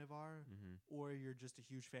both kind of are, or you're just a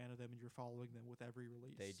huge fan of them and you're following them with every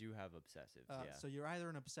release. They do have obsessives, yeah. So you're either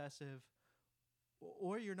an obsessive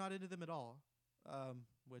or you're not into them at all,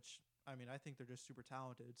 which, I mean, I think they're just super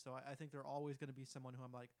talented. So I think they're always going to be someone who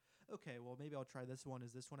I'm like, okay, well, maybe I'll try this one.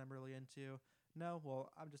 Is this one I'm really into? No, well,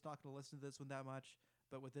 I'm just not going to listen to this one that much.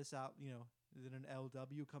 But with this out, then an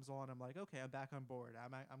LW comes along. I'm like, okay, I'm back on board.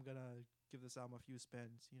 I'm going to give this album a few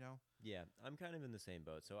spins, Yeah, I'm kind of in the same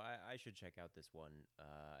boat. So I should check out this one.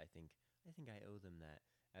 I think I owe them that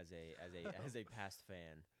as a past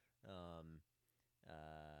fan.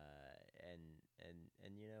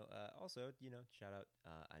 Also, shout out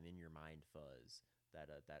I'm in Your Mind Fuzz. that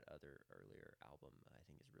other earlier album I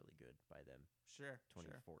think is really good by them. Sure.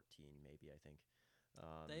 2014 maybe, I think.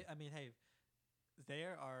 Hey, they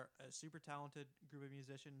are a super talented group of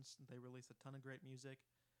musicians. They release a ton of great music.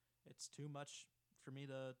 It's too much for me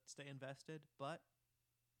to stay invested, but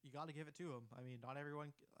you got to give it to them. I mean, not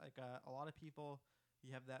everyone, a lot of people,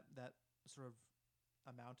 you have that sort of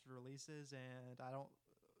amount of releases, and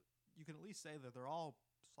you can at least say that they're all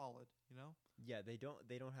solid, you know? Yeah, they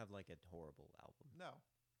don't have like a horrible album. No.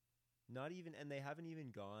 Not even, and they haven't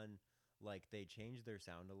even gone, like, they change their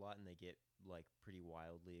sound a lot and they get like pretty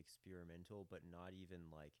wildly experimental, but not even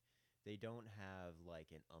like, they don't have like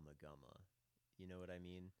an Ummagumma. You know what I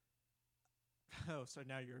mean? Oh, so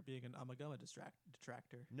now you're being an Ummagumma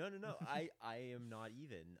detractor. No. I am not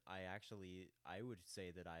even. I would say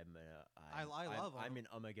that I love I'm an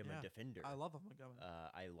Ummagumma defender. I love Ummagumma.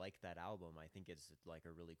 I like that album. I think it's like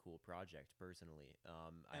a really cool project personally.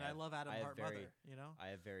 And I love Adam Hart Mother, you know? I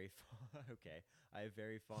have very I have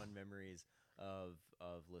very fond memories of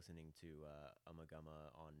listening to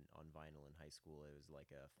Ummagumma on vinyl in high school. It was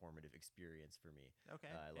like a formative experience for me. Okay.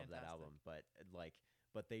 I love that album,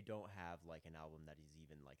 but they don't have like an album that is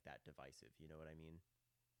even like that divisive. You know what I mean?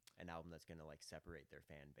 An album that's going to like separate their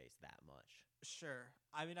fan base that much. Sure.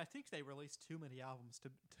 I mean, I think they released too many albums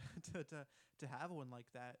to have one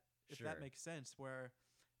like that. If that makes sense, where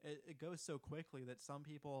it goes so quickly that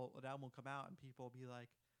an album will come out and people will be like,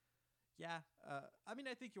 yeah. I mean,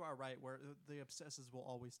 I think you are right. Where the obsessives will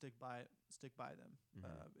always stick by them,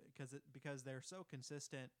 because they're so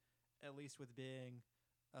consistent. At least with being,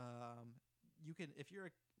 you can, if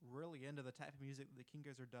you're really into the type of music that the King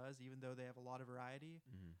Gizzard does, even though they have a lot of variety,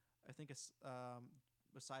 I think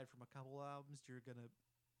aside from a couple albums, you're gonna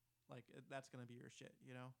that's gonna be your shit,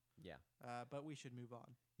 you know? Yeah. But we should move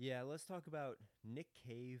on. Yeah, let's talk about Nick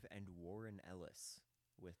Cave and Warren Ellis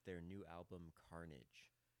with their new album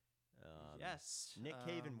Carnage. Yes. Nick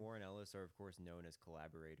Cave and Warren Ellis are, of course, known as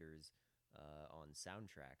collaborators on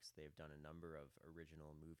soundtracks. They've done a number of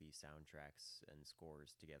original movie soundtracks and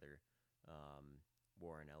scores together.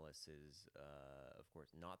 Warren Ellis is, of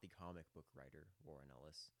course, not the comic book writer, Warren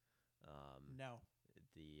Ellis. No.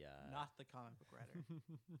 Not the comic book writer.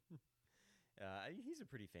 He's a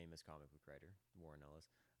pretty famous comic book writer, Warren Ellis.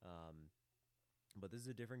 But this is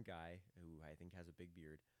a different guy who I think has a big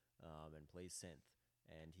beard and plays synth.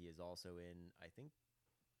 And he is also in, I think,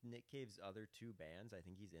 Nick Cave's other two bands. I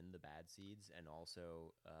think he's in the Bad Seeds and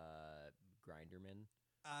also Grinderman.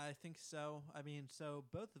 I think so. I mean, so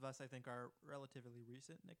both of us, I think, are relatively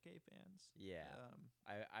recent Nick Cave fans. Yeah.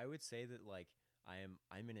 I would say that, like,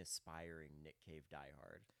 I'm an aspiring Nick Cave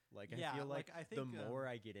diehard. Like, I feel like I think, the more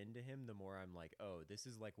I get into him, the more I'm like, oh, this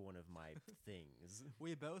is like one of my things.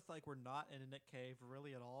 We both were not into Nick Cave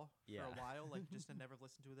really at all for a while. Like, just to never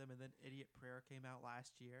listen to them. And then Idiot Prayer came out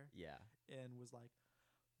last year. Yeah. And was like,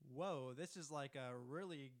 whoa, this is like a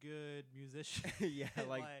really good musician. Yeah,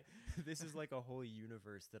 like this is like a whole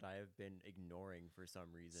universe that I have been ignoring for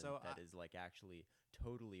some reason. So that is like actually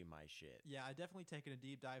totally my shit. Yeah, I definitely taken a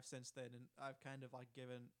deep dive since then, and I've kind of like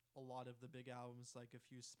given a lot of the big albums like a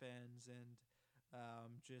few spins, and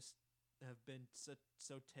just have been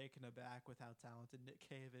so taken aback with how talented Nick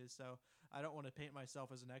Cave is. So I don't want to paint myself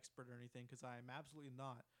as an expert or anything, because I am absolutely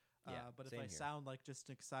not. But if I sound like just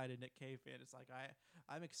an excited Nick Cave fan, it's like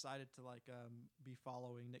I'm excited to be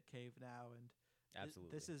following Nick Cave now, and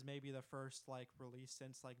absolutely this is maybe the first like release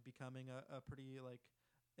since like becoming a pretty like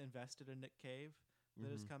invested in Nick Cave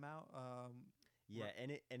that has come out.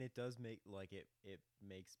 And it does make like it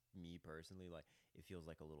makes me personally like it feels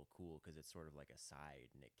like a little cool because it's sort of like a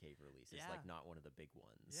side Nick Cave release. It's like not one of the big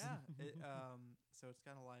ones. Yeah. So it's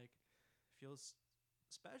kind of like feels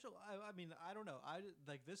special. I mean, I don't know. I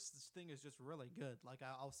like this thing is just really good. Like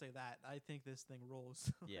I'll say that. I think this thing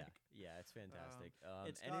rules. Yeah, it's fantastic.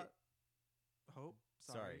 It's got hope.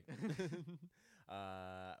 Sorry.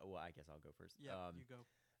 Well, I guess I'll go first. Yeah, you go.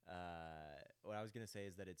 What I was gonna say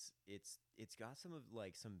is that it's got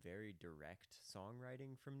some very direct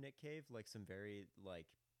songwriting from Nick Cave, like some very like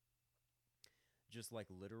just like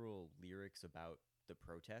literal lyrics about the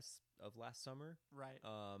protests of last summer. Right.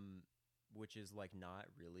 Which is like not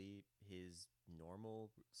really his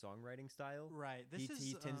normal songwriting style. Right.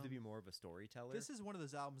 He tends to be more of a storyteller. This is one of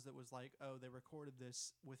those albums that was like, oh, they recorded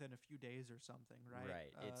this within a few days or something, right?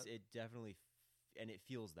 Right. It definitely and it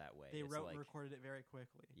feels that way. They wrote and recorded it very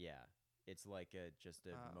quickly. Yeah. It's like just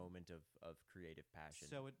a moment of creative passion.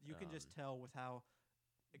 So you can just tell with how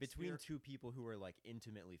between two people who are like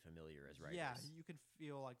intimately familiar as writers. Yeah, you can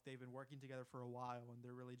feel like they've been working together for a while, and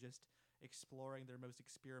they're really just exploring their most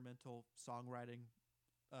experimental songwriting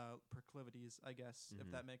proclivities, I guess,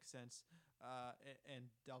 if that makes sense. and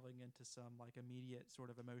delving into some like immediate sort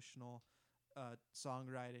of emotional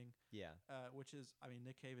songwriting. Yeah. Which is, I mean,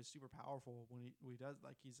 Nick Cave is super powerful when he does,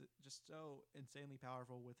 like, he's just so insanely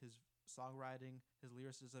powerful with his songwriting, his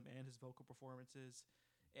lyricism, and his vocal performances.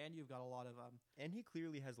 And you've got a lot of and he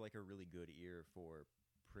clearly has like a really good ear for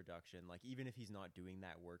production. Like even if he's not doing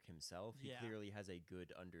that work himself, he clearly has a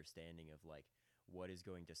good understanding of like what is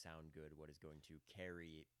going to sound good, what is going to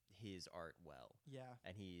carry his art well. Yeah.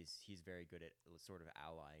 And he's very good at sort of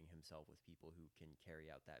allying himself with people who can carry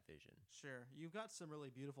out that vision. Sure. You've got some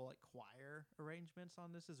really beautiful like choir arrangements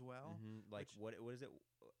on this as well. Mm-hmm. Like what is it?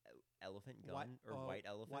 Elephant Gun or White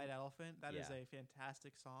Elephant? White Elephant. That is a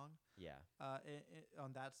fantastic song. Yeah.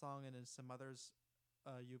 On that song and in some others,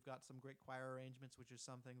 you've got some great choir arrangements, which is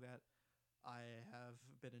something that I have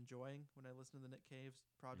been enjoying when I listen to the Nick Cave's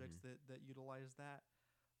projects that utilize that.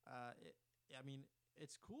 I mean,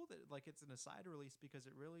 it's cool that like it's an aside release because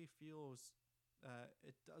it really feels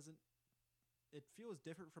it feels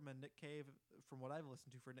different from a Nick Cave, from what I've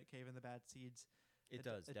listened to for Nick Cave and the Bad Seeds. It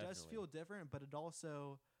does feel different, but it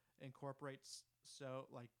also incorporates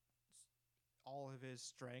all of his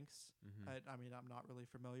strengths. I mean, I'm not really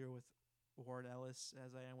familiar with Warren Ellis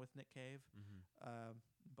as I am with Nick Cave,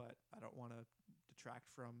 but I don't want to detract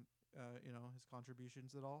from his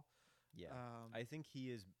contributions at all. Yeah, I think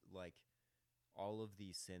he is like all of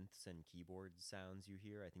the synths and keyboard sounds you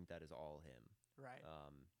hear. I think that is all him. Right.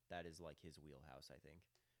 That is like his wheelhouse, I think,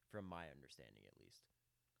 from my understanding at least.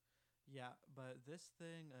 Yeah, but this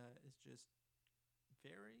thing is just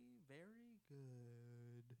very, very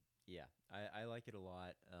good. Yeah, I like it a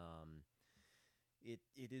lot.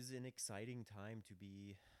 It is an exciting time to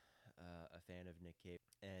be a fan of Nick Cave,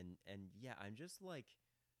 and yeah, I'm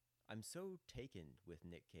so taken with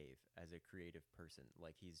Nick Cave as a creative person.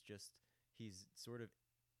 Like he's sort of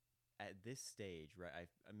at this stage, right?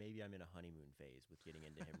 Maybe I'm in a honeymoon phase with getting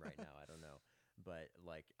into him right now. I don't know. But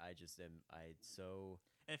like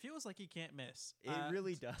it feels like he can't miss. It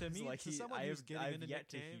really does. To me, like someone who's getting into yet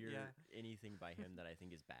Nick Cave, to hear anything by him that I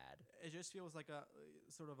think is bad. It just feels like a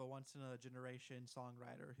sort of a once in a generation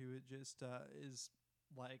songwriter who just is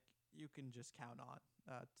like you can just count on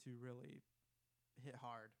to really hit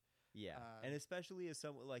hard. Yeah, and especially as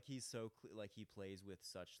someone like he's so like he plays with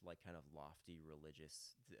such like kind of lofty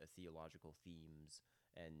religious theological themes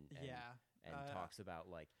and talks about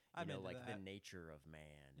like like the nature of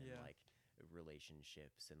man and like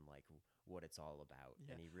relationships and like what it's all about,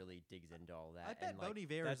 and he really digs into all that. I bet Bon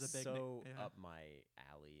Iver is a big up my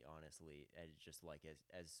alley, honestly, and just like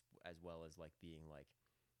as well as like being like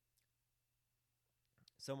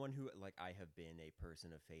someone who like I have been a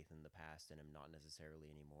person of faith in the past and am not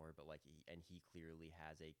necessarily anymore, but like he clearly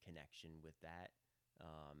has a connection with that.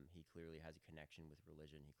 He clearly has a connection with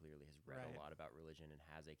religion. He clearly has read a lot about religion and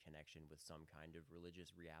has a connection with some kind of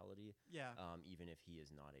religious reality. Yeah. Even if he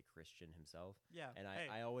is not a Christian himself. Yeah. And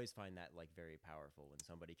I always find that like very powerful when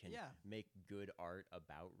somebody can make good art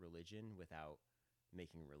about religion without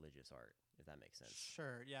making religious art, if that makes sense.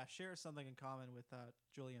 Sure. Yeah. Share something in common with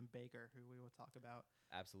Julien Baker, who we will talk about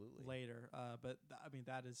absolutely later. But I mean,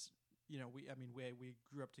 that is, we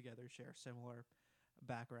grew up together, share similar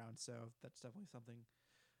background, so that's definitely something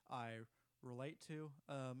I relate to.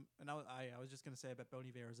 And I was just gonna say, I bet Bon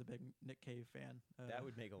Iver is a big Nick Cave fan. That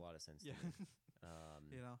would make a lot of sense. Yeah.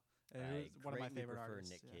 To me. It was one of my favorite artists.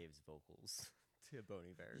 Nick Cave's vocals to Bon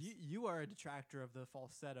Iver's. You are a detractor of the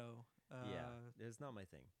falsetto. It's not my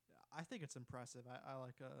thing. I think it's impressive. I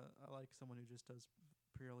like someone who just does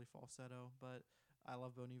purely falsetto, but I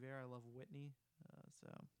love Bon Iver. I love Whitney.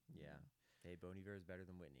 Yeah. Hey, Bon Iver is better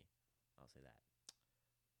than Whitney. I'll say that.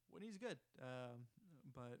 Whitney's good,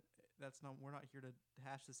 but we're not here to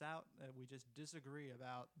hash this out. We just disagree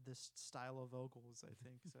about this style of vocals, I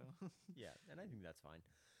think. So yeah, and I think that's fine.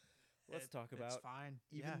 Let's talk about. It's fine.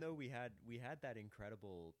 Even though we had that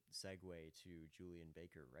incredible segue to Julien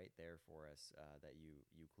Baker right there for us that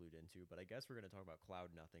you clued into, but I guess we're going to talk about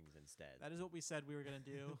Cloud Nothings instead. That is what we said we were going to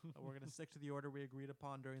do. We're going to stick to the order we agreed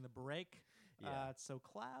upon during the break. Yeah. So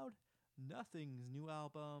Cloud Nothing's new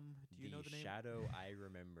album. Do you know the name? Shadow I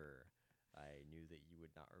Remember. I knew that you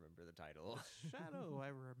would not remember the title. Shadow I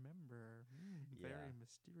Remember. Very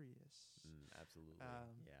mysterious. Absolutely.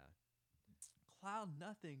 Yeah. Cloud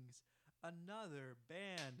Nothings, another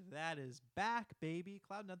band that is back, baby.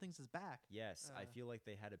 Cloud Nothings is back. Yes, I feel like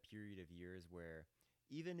they had a period of years where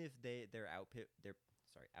even if their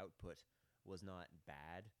output was not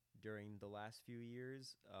bad during the last few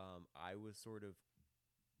years, I was sort of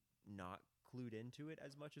not clued into it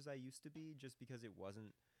as much as I used to be, just because it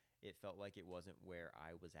felt like it wasn't where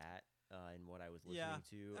I was at. in what I was listening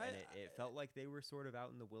to, and it felt like they were sort of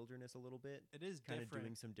out in the wilderness a little bit. It is kind different.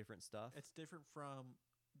 of doing some different stuff. It's different from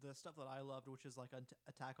the stuff that I loved, which is like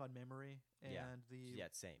Attack on Memory, and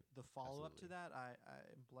same. The follow up to that.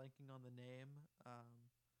 I'm blanking on the name.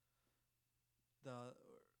 The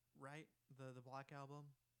Black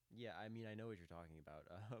Album. Yeah, I mean, I know what you're talking about,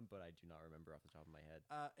 but I do not remember off the top of my head.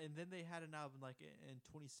 And then they had an album like in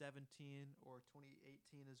 2017 or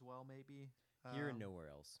 2018 as well, maybe. Here and Nowhere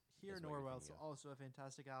Else. Here and Nowhere Else, also a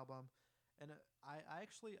fantastic album. And I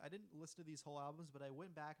didn't listen to these whole albums, but I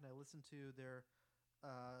went back and I listened to their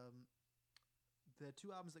the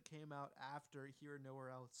two albums that came out after Here and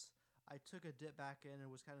Nowhere Else. I took a dip back in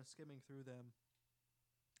and was kind of skimming through them.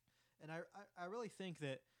 And I really think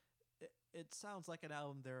that it sounds like an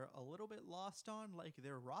album they're a little bit lost on. Like,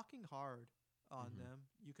 they're rocking hard on them.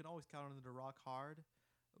 You can always count on them to rock hard,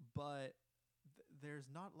 but there's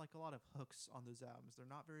not like a lot of hooks on those albums. They're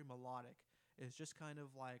not very melodic. It's just kind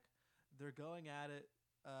of like they're going at it,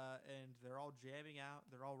 and they're all jamming out.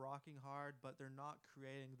 They're all rocking hard, but they're not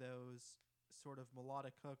creating those sort of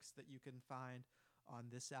melodic hooks that you can find on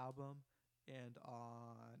this album and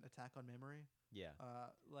on Attack on Memory. Yeah.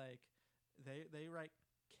 Like they write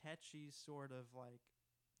catchy sort of like,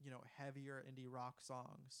 heavier indie rock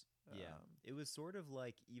songs. Yeah. It was sort of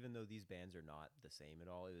like, even though these bands are not the same at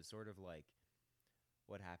all, it was sort of like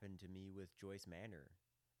what happened to me with Joyce Manor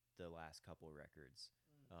the last couple records,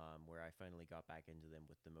 where I finally got back into them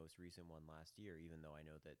with the most recent one last year, even though I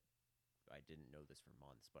know that I didn't know this for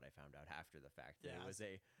months, but I found out after the fact that it was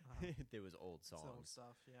it was old songs, old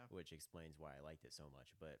stuff, which explains why I liked it so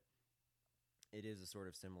much. But it is a sort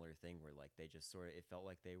of similar thing where like they just sort of, it felt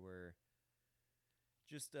like they were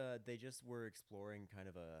just were exploring kind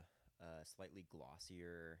of a slightly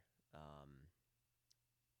glossier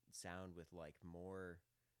sound with like more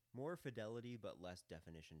fidelity but less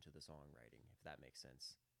definition to the songwriting, if that makes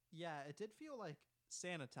sense. Yeah, it did feel like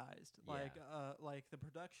sanitized. Like the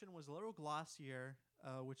production was a little glossier,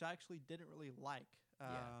 which I actually didn't really like.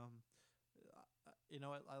 I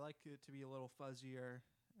like it to be a little fuzzier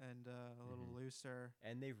and a little looser.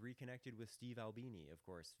 And they've reconnected with Steve Albini, of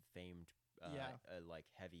course, famed like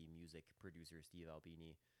heavy music producer Steve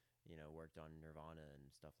Albini. Worked on Nirvana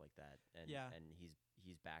and stuff like that. And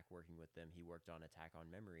he's back working with them. He worked on Attack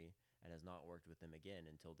on Memory and has not worked with them again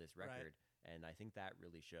until this record. Right. And I think that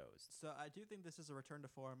really shows. So I do think this is a return to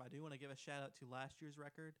form. I do want to give a shout out to last year's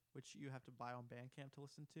record, which you have to buy on Bandcamp to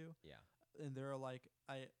listen to. Yeah. And they're like,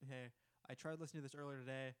 I tried listening to this earlier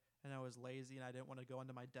today, and I was lazy, and I didn't want to go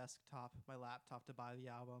onto my laptop to buy the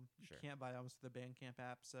album. Sure. You can't buy albums through the Bandcamp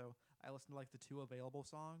app, so I listened to like the two available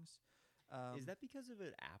songs. Is that because of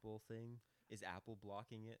an Apple thing? Is Apple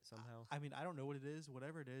blocking it somehow? I mean, I don't know what it is.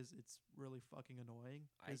 Whatever it is, it's really fucking annoying.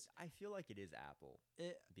 I feel like it is Apple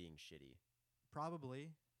being shitty.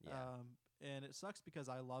 Probably. Yeah. And it sucks because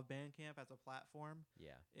I love Bandcamp as a platform.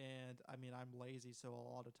 Yeah. And I mean, I'm lazy, so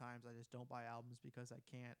a lot of times I just don't buy albums because I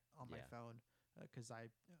can't on my phone, because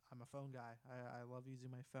I'm a phone guy. I love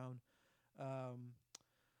using my phone.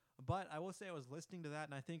 But I will say I was listening to that,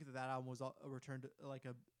 and I think that album was a return to like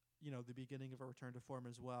the beginning of a return to form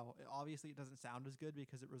as well. Obviously, it doesn't sound as good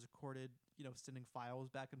because it was recorded, sending files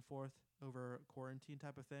back and forth over quarantine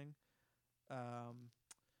type of thing.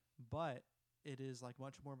 But it is like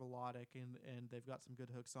much more melodic, and they've got some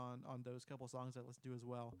good hooks on those couple songs I listened to as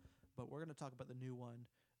well. But we're going to talk about the new one.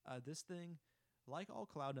 This thing, like all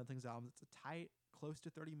Cloud Nothing's albums, it's a tight, close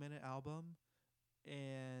to 30-minute album.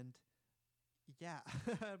 And yeah,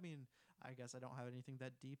 I mean, I guess I don't have anything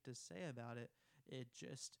that deep to say about it.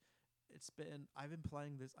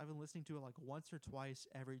 I've been listening to it like once or twice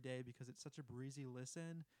every day because it's such a breezy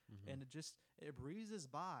listen, and it breezes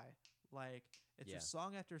by. Like, it's just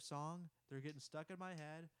song after song. They're getting stuck in my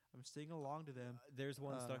head. I'm singing along to them. There's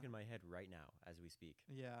one stuck in my head right now as we speak.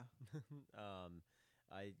 Yeah.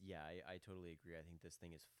 I totally agree. I think this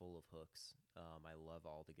thing is full of hooks. I love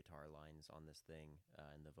all the guitar lines on this thing,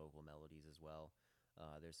 and the vocal melodies as well.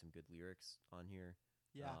 There's some good lyrics on here.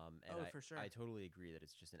 Yeah. For sure. I totally agree that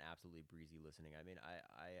it's just an absolutely breezy listening. I mean,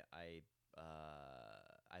 I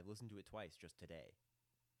listened to it twice just today.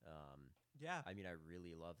 Yeah. I mean, I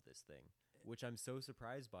really love this thing, which I'm so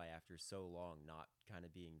surprised by after so long not kind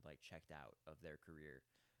of being like checked out of their career.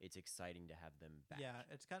 It's exciting to have them back. Yeah,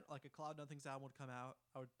 it's kind of like a Cloud Nothing's album would come out.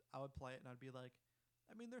 I would play it and I'd be like,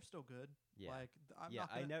 I mean, they're still good. Yeah. Like,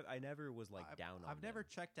 I never was like down on I've never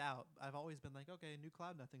checked out. I've always been like, okay, new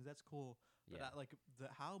Cloud Nothings, that's cool. But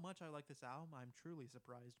how much I like this album, I'm truly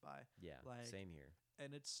surprised by. Yeah, like, same here.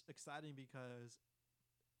 And it's exciting because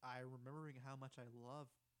I'm remembering how much I love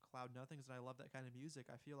Cloud Nothings and I love that kind of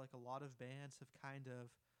music. I feel like a lot of bands have kind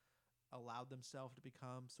of allowed themselves to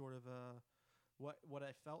become sort of a what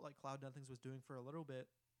I felt like Cloud Nothings was doing for a little bit,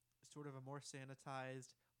 sort of a more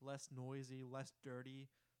sanitized, less noisy, less dirty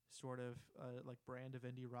sort of like brand of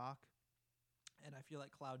indie rock. And I feel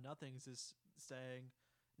like Cloud Nothings is saying,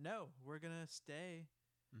 no, we're gonna stay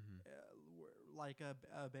we're like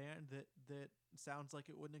a band that sounds like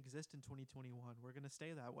it wouldn't exist in 2021. We're gonna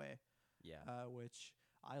stay that way. Yeah. Which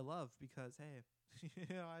I love because hey,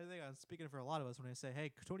 I think I'm speaking for a lot of us when I say, hey,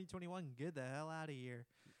 2021, get the hell out of here.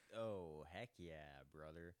 Oh, heck yeah,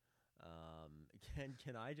 brother.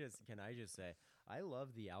 Can I just say I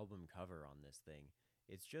love the album cover on this thing.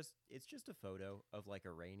 It's just a photo of like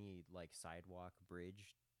a rainy like sidewalk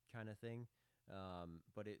bridge kind of thing.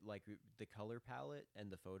 But it like the color palette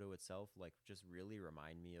and the photo itself like just really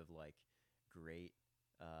remind me of like great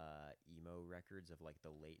emo records of like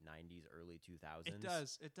the late 90s, early 2000s.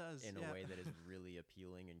 It does in a way that is really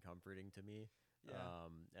appealing and comforting to me. Yeah.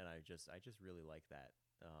 And I just really like that.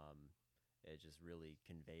 It just really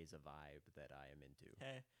conveys a vibe that I am into.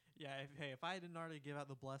 Hey, yeah. If I didn't already give out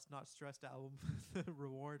the Blessed Not Stressed album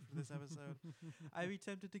reward for this episode, I'd be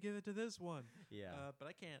tempted to give it to this one. Yeah. But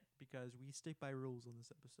I can't because we stick by rules on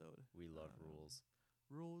this episode. We love rules.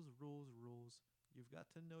 Rules. You've got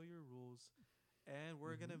to know your rules. And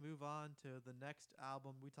we're going to move on to the next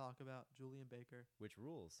album we talk about, Julien Baker. Which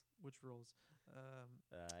rules?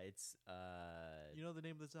 It's you know the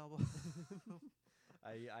name of this album?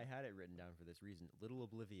 I had it written down for this reason. Little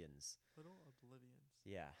Oblivions. Little Oblivions.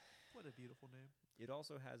 Yeah. What a beautiful name. It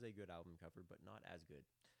also has a good album cover, but not as good.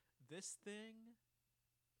 This thing,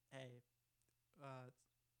 hey,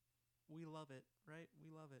 we love it, right? We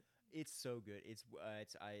love it. It's so good.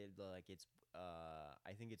 I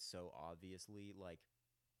think it's so obviously like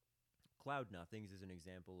Cloud Nothings is an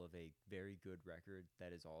example of a very good record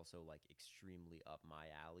that is also like extremely up my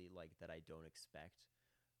alley, like that I don't expect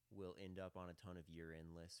will end up on a ton of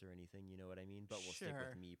year-end lists or anything, you know what I mean? But will stick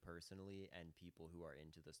with me personally and people who are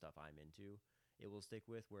into the stuff I'm into. It will stick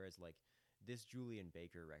with, whereas like this Julien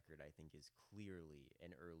Baker record, I think, is clearly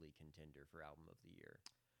an early contender for album of the year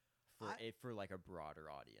for like a broader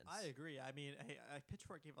audience. I agree. I mean, hey,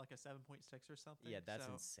 Pitchfork gave it like a 7.6 or something. Yeah, that's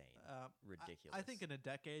insane. Ridiculous. I think in a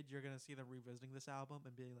decade you're gonna see them revisiting this album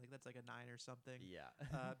and being like, that's like a 9 or something. Yeah,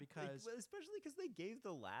 because especially because they gave the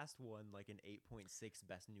last one like an 8.6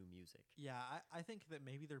 best new music. Yeah, I think that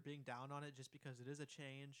maybe they're being down on it just because it is a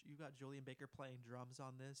change. You got Julien Baker playing drums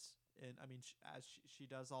on this, and I mean, she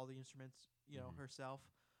does all the instruments, you know, herself.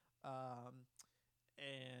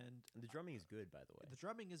 And the drumming is good, by the way. The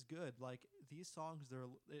drumming is good. Like these songs,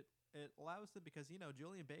 it allows them because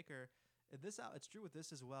Julien Baker. It's true with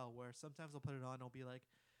this as well. Where sometimes I'll put it on, and I'll be like,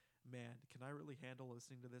 "Man, can I really handle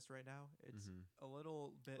listening to this right now?" It's a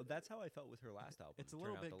little bit. Well, that's how I felt with her last album. It's a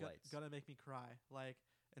little bit gonna make me cry. Like,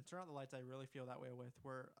 and Turn Out the Lights, I really feel that way with.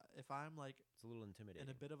 Where if I'm like, it's a little intimidating in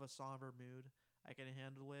a bit of a somber mood, I can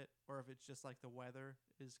handle it. Or if it's just like the weather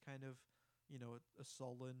is kind of, a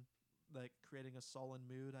sullen. Like creating a sullen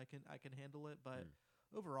mood, I can handle it. But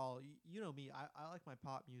overall, you know me, I like my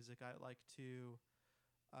pop music. I like to.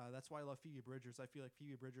 That's why I love Phoebe Bridgers. I feel like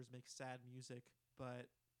Phoebe Bridgers makes sad music,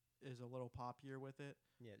 but is a little poppier with it.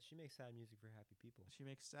 Yeah, she makes sad music for happy people. She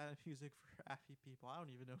makes sad music for happy people. I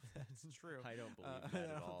don't even know if that's true. I don't believe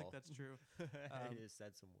that at all. I don't think that's true. I just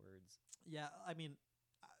said some words. Yeah, I mean,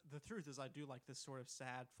 the truth is I do like this sort of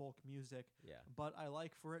sad folk music. Yeah. But I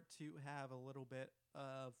like for it to have a little bit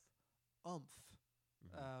of oomph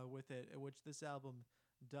with it, which this album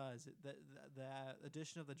does. The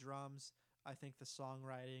addition of the drums, I think the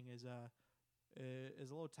songwriting is a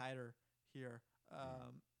little tighter here.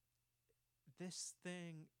 This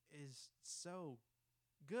thing is so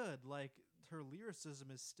good. Like her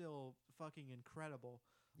lyricism is still fucking incredible.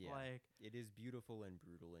 Yeah, like it is beautiful and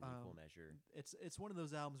brutal in equal measure. It's one of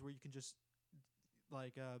those albums where you can just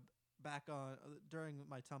like back on during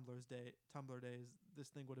my Tumblr days, this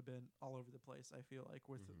thing would have been all over the place. I feel like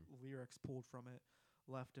with lyrics pulled from it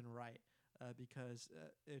left and right, because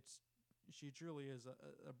she truly is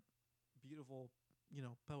a beautiful,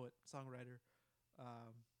 poet, songwriter,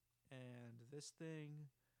 and this thing,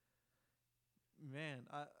 man,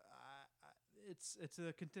 it's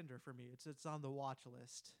a contender for me. It's on the watch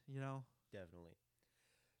list, Definitely.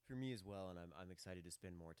 For me as well, and I'm excited to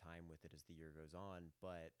spend more time with it as the year goes on.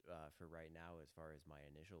 But for right now, as far as my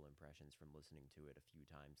initial impressions from listening to it a few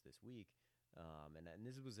times this week, and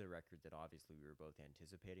this was a record that obviously we were both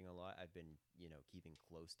anticipating a lot. I've been, keeping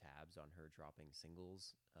close tabs on her dropping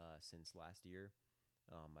singles since last year.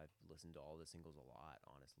 I've listened to all the singles a lot,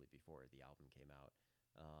 honestly, before the album came out.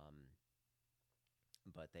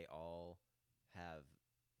 But they all have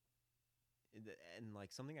and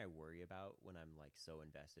like something I worry about when I'm like so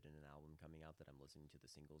invested in an album coming out that I'm listening to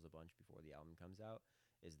the singles a bunch before the album comes out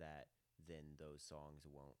is that then those songs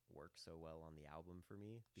won't work so well on the album for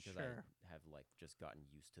me because Sure. I have like just gotten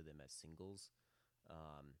used to them as singles.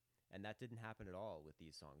 And that didn't happen at all with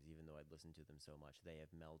these songs, even though I'd listened to them so much. They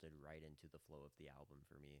have melded right into the flow of the album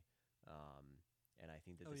for me. And I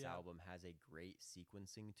think that Oh, this yeah. album has a great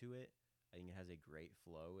sequencing to it. I think it has a great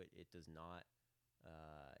flow. It does not,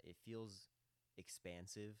 it feels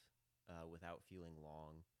expansive without feeling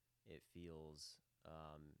long. It feels,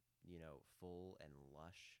 full and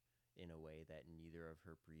lush in a way that neither of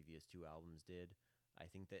her previous two albums did. I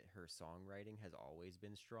think that her songwriting has always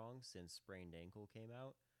been strong since Sprained Ankle came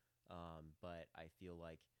out, but I feel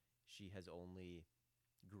like she has only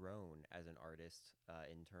grown as an artist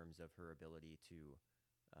in terms of her ability to,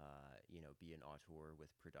 be an auteur with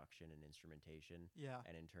production and instrumentation, Yeah.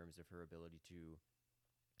 and in terms of her ability to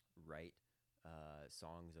write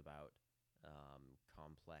songs about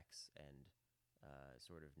complex and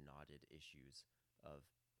sort of knotted issues of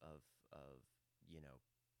of of you know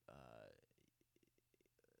uh,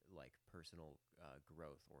 like personal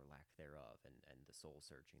growth or lack thereof, and the soul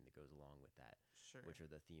searching that goes along with that, Sure. which are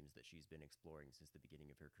the themes that she's been exploring since the beginning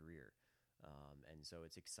of her career. And so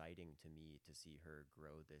it's exciting to me to see her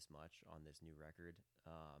grow this much on this new record.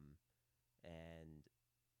 And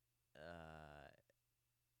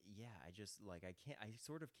yeah, I just like I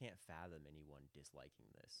sort of can't fathom anyone disliking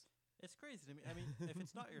this. It's crazy to me. I mean, if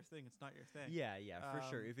it's not your thing, it's not your thing. Yeah, for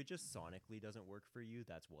sure. Um, If it just sonically doesn't work for you,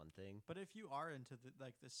 that's one thing. But if you are into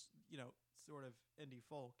like this, sort of indie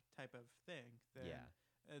folk type of thing, then Yeah.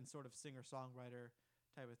 and sort of singer songwriter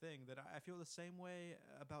type of thing, then I feel the same way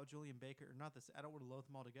about Julian Baker. Not this. I don't want to loathe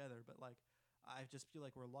them all together, but like I just feel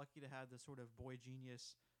like we're lucky to have this sort of boy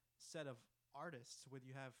genius set of artists. With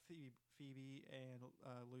you have Phoebe and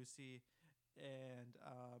Lucy and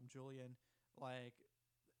Julian. Like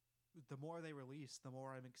the more they release, the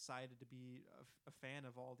more I'm excited to be a fan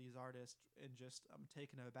of all these artists, and just I'm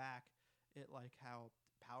taken aback at like how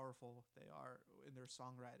powerful they are in their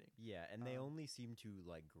songwriting. Yeah, and they only seem to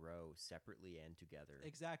like grow separately and together.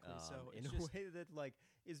 Exactly. So in it's a just way that like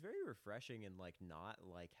is very refreshing, and like not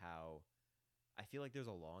like how I feel like there's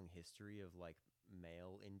a long history of like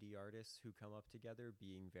male indie artists who come up together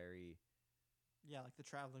being very like the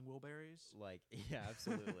Traveling Wilburys. like yeah,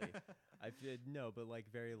 absolutely. I feel no, but like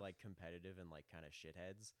very like competitive and like kind of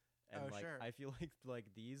shitheads. And Oh, like sure. I feel like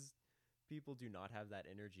these people do not have that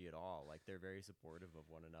energy at all. Like they're very supportive of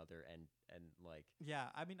one another, and like Yeah,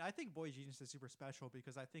 I mean, I think Boy Genius is super special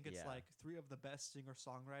because I think it's Yeah. like three of the best singer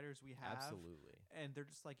songwriters we have. absolutely. And they're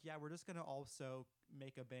just like, yeah, we're just gonna also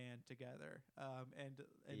make a band together, and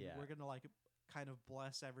Yeah. we're gonna like kind of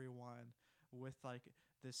bless everyone with like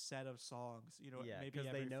this set of songs, Yeah, maybe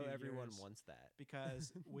because they every know few everyone years, wants that.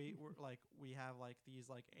 because we have like these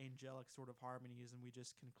like angelic sort of harmonies, and we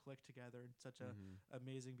just can click together in such a Mhm.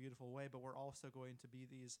 amazing, beautiful way. But we're also going to be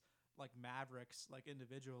these like mavericks, like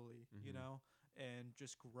individually, Mhm. and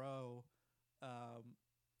just grow,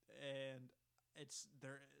 and it's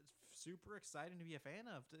super exciting to be a fan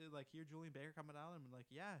of, to like hear Julian Baker coming out and like,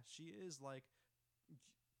 yeah, she is like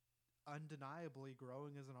undeniably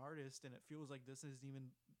growing as an artist, and it feels like this isn't even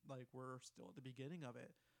like we're still at the beginning of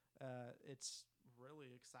it. It's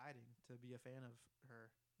really exciting to be a fan of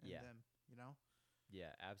her and Yeah. them.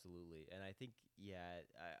 Yeah, absolutely. And I think, yeah,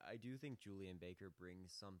 I do think Julian Baker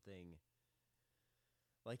brings something.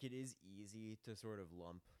 Like, it is easy to sort of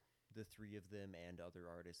lump the three of them and other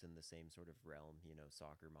artists in the same sort of realm,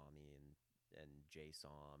 Soccer Mommy and Jay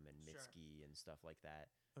Som and Sure. Mitski and stuff like that.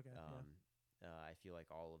 Okay. I feel like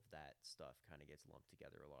all of that stuff kind of gets lumped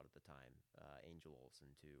together a lot of the time. Angel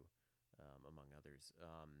Olsen, too, among others.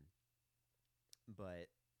 But,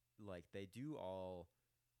 like, they do all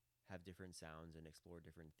have different sounds and explore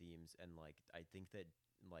different themes, and like I think that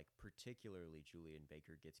like particularly Julian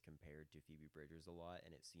Baker gets compared to Phoebe Bridgers a lot,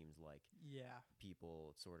 and it seems like Yeah.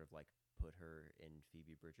 people sort of like put her in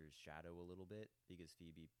Phoebe Bridgers' shadow a little bit because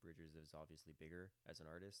Phoebe Bridgers is obviously bigger as an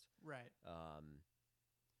artist, Right.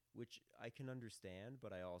 which I can understand,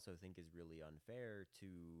 but I also think is really unfair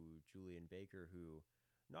to Julian Baker, who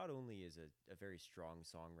not only is a very strong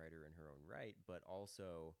songwriter in her own right, but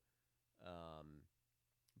also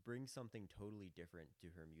brings something totally different to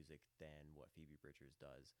her music than what Phoebe Bridgers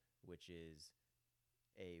does, which is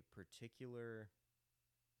a particular.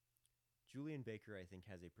 Julian Baker, I think,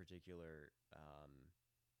 has a particular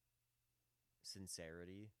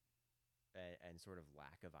sincerity and sort of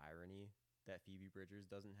lack of irony that Phoebe Bridgers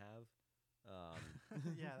doesn't have.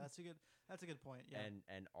 Yeah, that's a good point. Yeah.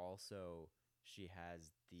 And also she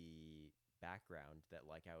has the background that,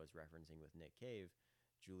 like I was referencing with Nick Cave,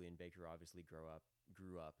 Julien Baker obviously grew up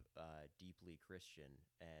deeply Christian,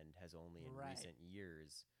 and has only in recent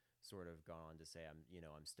years sort of gone on to say, I'm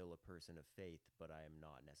still a person of faith, but I am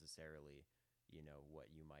not necessarily, what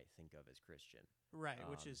you might think of as Christian. Right,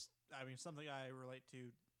 which is, I mean, something I relate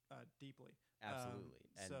to deeply. Absolutely.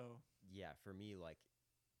 And so yeah, for me, like,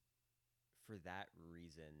 for that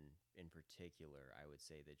reason in particular, I would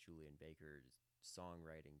say that Julien Baker's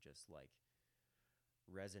songwriting just like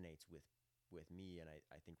resonates with me, and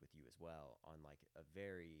I think with you as well, on like a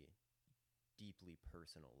very deeply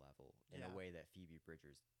personal level in a way that Phoebe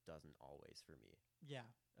Bridgers doesn't always for me. Yeah.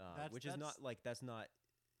 Which is not like, that's not,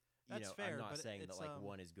 that's fair, I'm not saying that like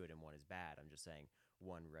one one is good and one is bad. I'm just saying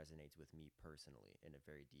one resonates with me personally in a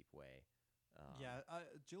very deep way.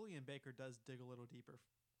 Julien Baker does dig a little deeper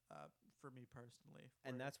for me personally.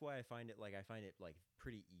 And that's why I find it like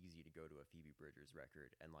pretty easy to go to a Phoebe Bridgers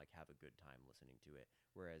record and like have a good time listening to it.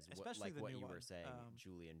 Whereas what you were saying,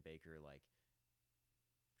 Julien Baker like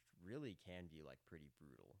really can be like pretty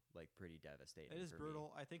brutal, like pretty devastating. It is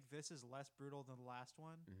brutal. I think this is less brutal than the last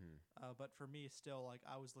one. Mm-hmm. But for me, still, like,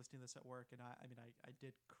 I was listening to this at work, and I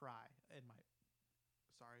did cry in my,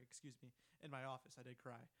 in my office. I did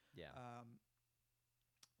cry. Yeah.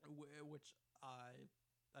 Which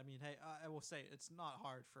I mean, hey, I will say it's not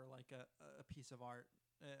hard for like a piece of art.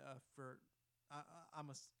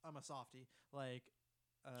 I'm a softie. Like,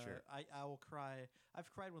 sure. I will cry. I've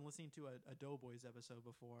cried when listening to a Doughboys episode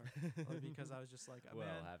before because I was just like, well,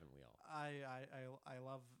 man, haven't we all? I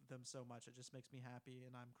love them so much. It just makes me happy,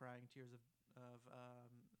 and I'm crying tears of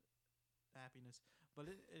happiness. But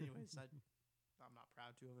anyways, I'm not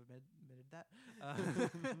proud to have admitted that.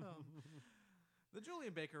 The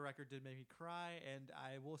Julien Baker record did make me cry, and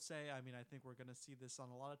I will say, I mean, I think we're going to see this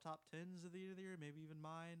on a lot of top 10s of the year, maybe even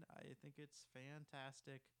mine. I think it's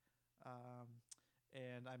fantastic.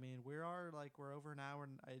 And I mean, we're over an hour,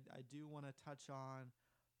 and I do want to touch on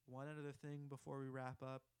one other thing before we wrap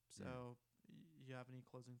up. So, you have any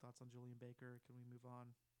closing thoughts on Julien Baker? Can we move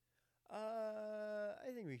on?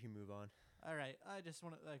 I think we can move on. All right. I just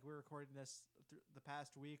want to, we're recording this the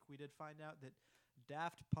past week. We did find out that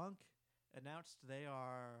Daft Punk announced they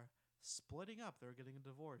are splitting up. They're getting a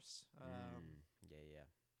divorce. Yeah.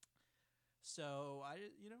 So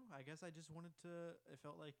I guess I just wanted to. It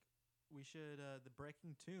felt like we should the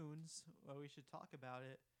breaking tunes. We should talk about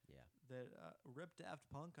it. Yeah. That Rip Daft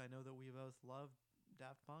Punk. I know that we both love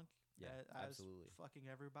Daft Punk. Yeah, as absolutely. Fucking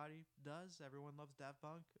everybody does. Everyone loves Daft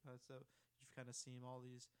Punk. So you've kind of seen all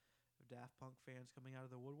these Daft Punk fans coming out of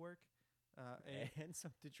the woodwork. And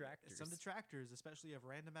some detractors. Especially of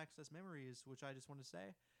Random Access Memories, which I just want to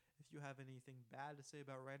say, if you have anything bad to say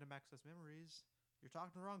about Random Access Memories, you're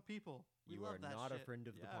talking to the wrong people. You are not a friend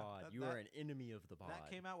of the pod. You are an enemy of the pod. That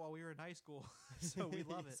came out while we were in high school, so we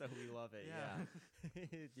love it. Yeah.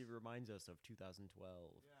 It reminds us of 2012.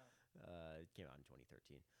 Yeah. It came out in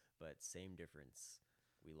 2013, but same difference.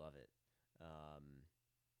 We love it.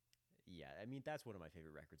 Yeah, I mean, that's one of my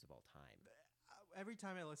favorite records of all time. Every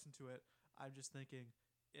time I listen to it, I'm just thinking,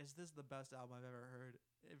 is this the best album I've ever heard?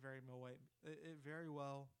 It very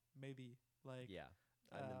well, maybe. Like, yeah,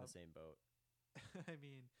 I'm in the same boat. I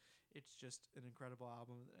mean, it's just an incredible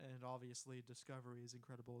album, and obviously Discovery is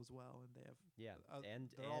incredible as well. And they have and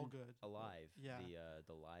they're all good. Alive, yeah,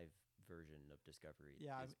 the live version of Discovery,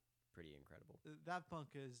 is pretty incredible. Daft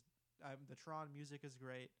Punk is the Tron music is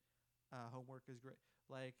great. Homework is great.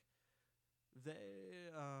 Like, they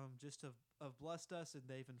just have blessed us, and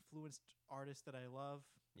they've influenced artists that I love.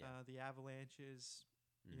 The Avalanches,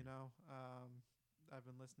 I've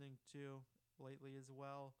been listening to lately as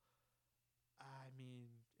well. I mean,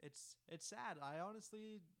 it's sad. I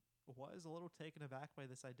honestly was a little taken aback by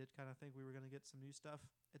this. I did kind of think we were going to get some new stuff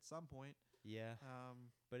at some point. Yeah.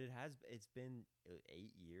 But it's been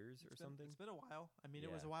 8 years or something. It's been a while. I mean,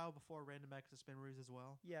 it was a while before Random Access Memories as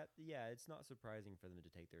well. Yeah. It's not surprising for them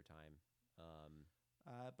to take their time.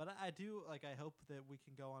 But I do, I hope that we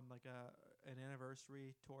can go on an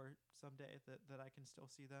anniversary tour someday that I can still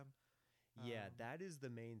see them. Yeah, that is the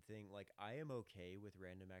main thing. Like, I am okay with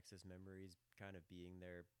Random Access Memories kind of being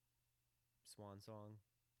their swan song,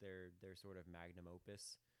 their sort of magnum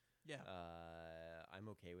opus. Yeah. I'm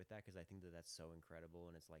okay with that because I think that that's so incredible,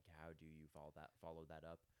 and it's like, how do you follow that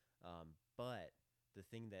up? But the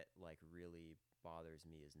thing that really bothers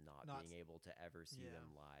me is not being able to ever see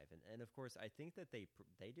them live, and of course I think that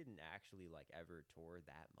they didn't actually ever tour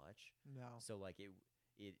that much. No. So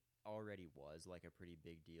it already was a pretty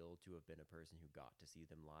big deal to have been a person who got to see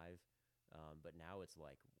them live, but now it's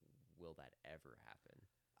will that ever happen?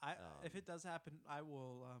 If it does happen, I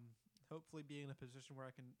will hopefully be in a position where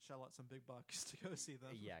I can shell out some big bucks to go see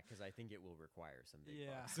them. Yeah, because I think it will require some big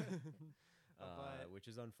bucks, which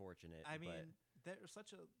is unfortunate. I mean, there's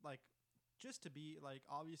such a just to be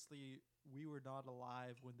obviously we were not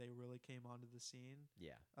alive when they really came onto the scene.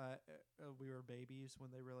 Yeah. We were babies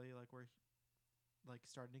when they really were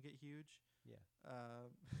starting to get huge. Yeah.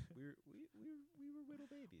 We were little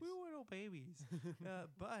babies. We were little babies.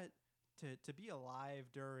 But to be alive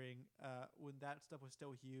during when that stuff was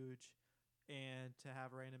still huge, and to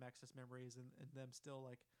have Random Access Memories and them still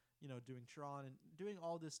doing Tron and doing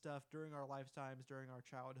all this stuff during our lifetimes, during our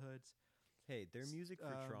childhoods. Hey, their music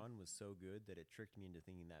for Tron was so good that it tricked me into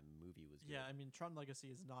thinking that movie was good. Yeah, I mean, Tron Legacy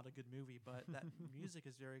is not a good movie, but that music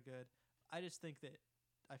is very good. I just think that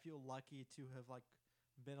I feel lucky to have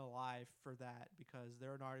been alive for that, because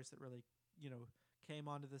they're an artist that really, came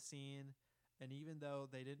onto the scene, and even though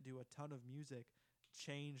they didn't do a ton of music,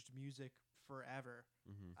 changed music forever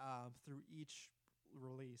through each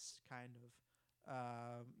release, kind of.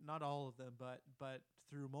 Not all of them, but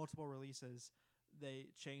through multiple releases, they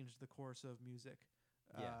changed the course of music.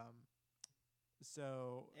 Yeah.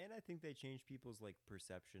 And I think they changed people's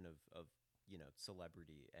perception of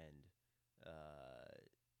celebrity and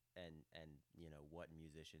what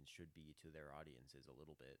musicians should be to their audiences a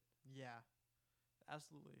little bit. Yeah,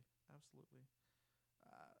 absolutely.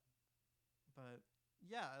 But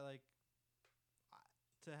yeah,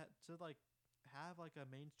 to have a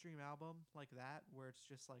mainstream album like that, where it's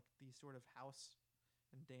just these sort of house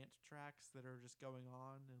and dance tracks that are just going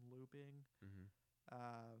on and looping.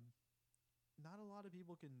 Not a lot of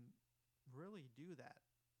people can really do that.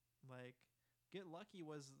 Get Lucky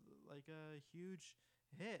was a huge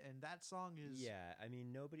hit, and that song is... Yeah, I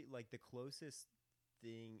mean, nobody... the closest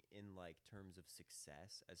thing in terms of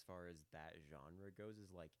success as far as that genre goes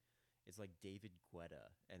is it's David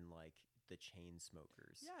Guetta and the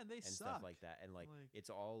Chainsmokers. Yeah, and they and suck. Stuff like that, and it's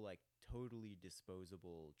all totally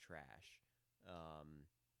disposable trash.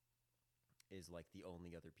 Is the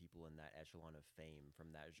only other people in that echelon of fame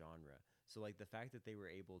from that genre. So the fact that they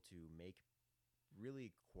were able to make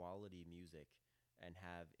really quality music and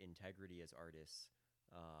have integrity as artists,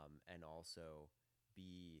 and also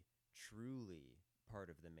be truly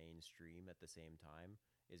part of the mainstream at the same time,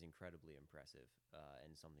 is incredibly impressive,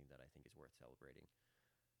 and something that I think is worth celebrating.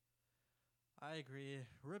 I agree.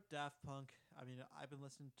 RIP Daft Punk. I mean, I've been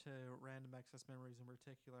listening to Random Access Memories in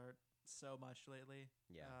particular so much lately.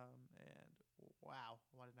 Yeah. And wow,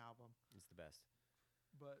 what an album. It's the best.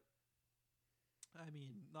 But I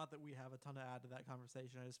mean, not that we have a ton to add to that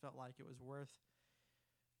conversation. I just felt like it was worth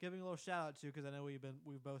giving a little shout out to, because I know we've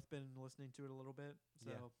both been listening to it a little bit.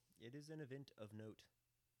 So yeah, it is an event of note.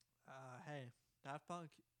 Hey, Daft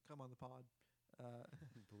Punk, come on the pod.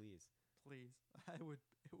 Please. It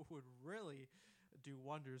would really do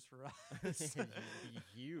wonders for us. It'd be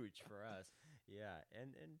huge for us. Yeah,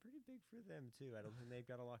 and pretty big for them too. I don't think they've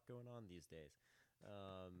got a lot going on these days.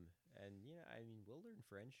 And I mean, we'll learn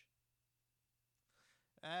French.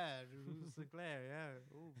 Sinclair, yeah.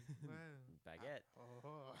 Ooh, Baguette.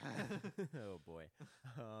 Oh boy.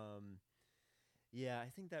 Yeah, I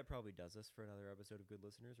think that probably does us for another episode of Good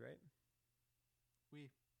Listeners, right?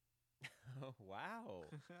 Oh, wow.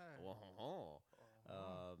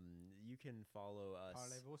 You can follow us.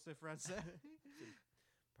 Parlez-vous français?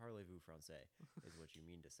 Parlez-vous français is what you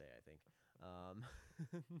mean to say, I think.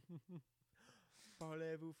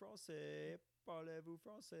 Parlez-vous français? Parlez-vous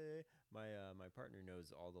français? My partner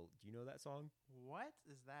knows all the... Do you know that song? What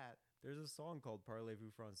is that? There's a song called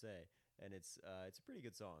Parlez-vous français, and it's a pretty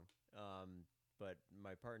good song. But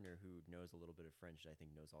my partner, who knows a little bit of French, I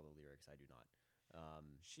think knows all the lyrics. I do not.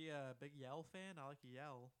 She a big Yell fan? I like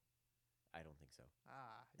Yell. I don't think so.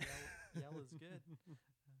 Yell is good.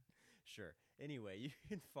 Sure. Anyway, you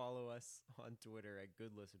can follow us on Twitter at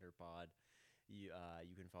Good Listener Pod. You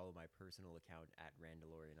can follow my personal account at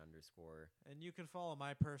Randalorian _. And you can follow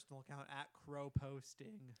my personal account at Crow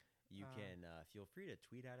Posting. You can feel free to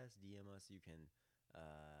tweet at us, DM us. You can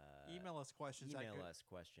email us questions.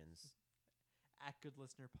 At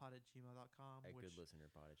goodlistenerpod@gmail.com.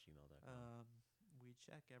 Goodlistenerpod@gmail.com. We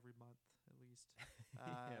check every month at least.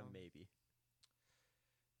 Yeah, maybe.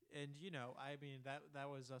 And I mean, that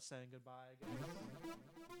was us saying goodbye again.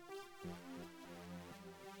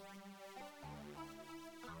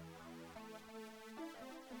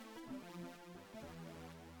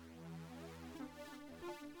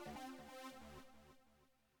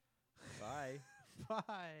 Bye.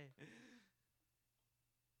 Bye.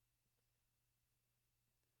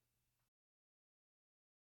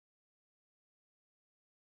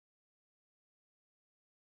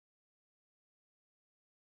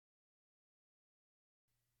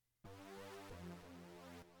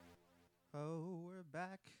 Oh, we're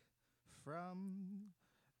back from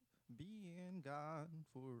being gone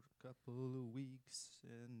for a couple of weeks,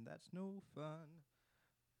 and that's no fun.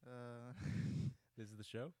 This is the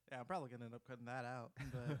show? Yeah, I'm probably gonna end up cutting that out.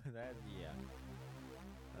 But Yeah.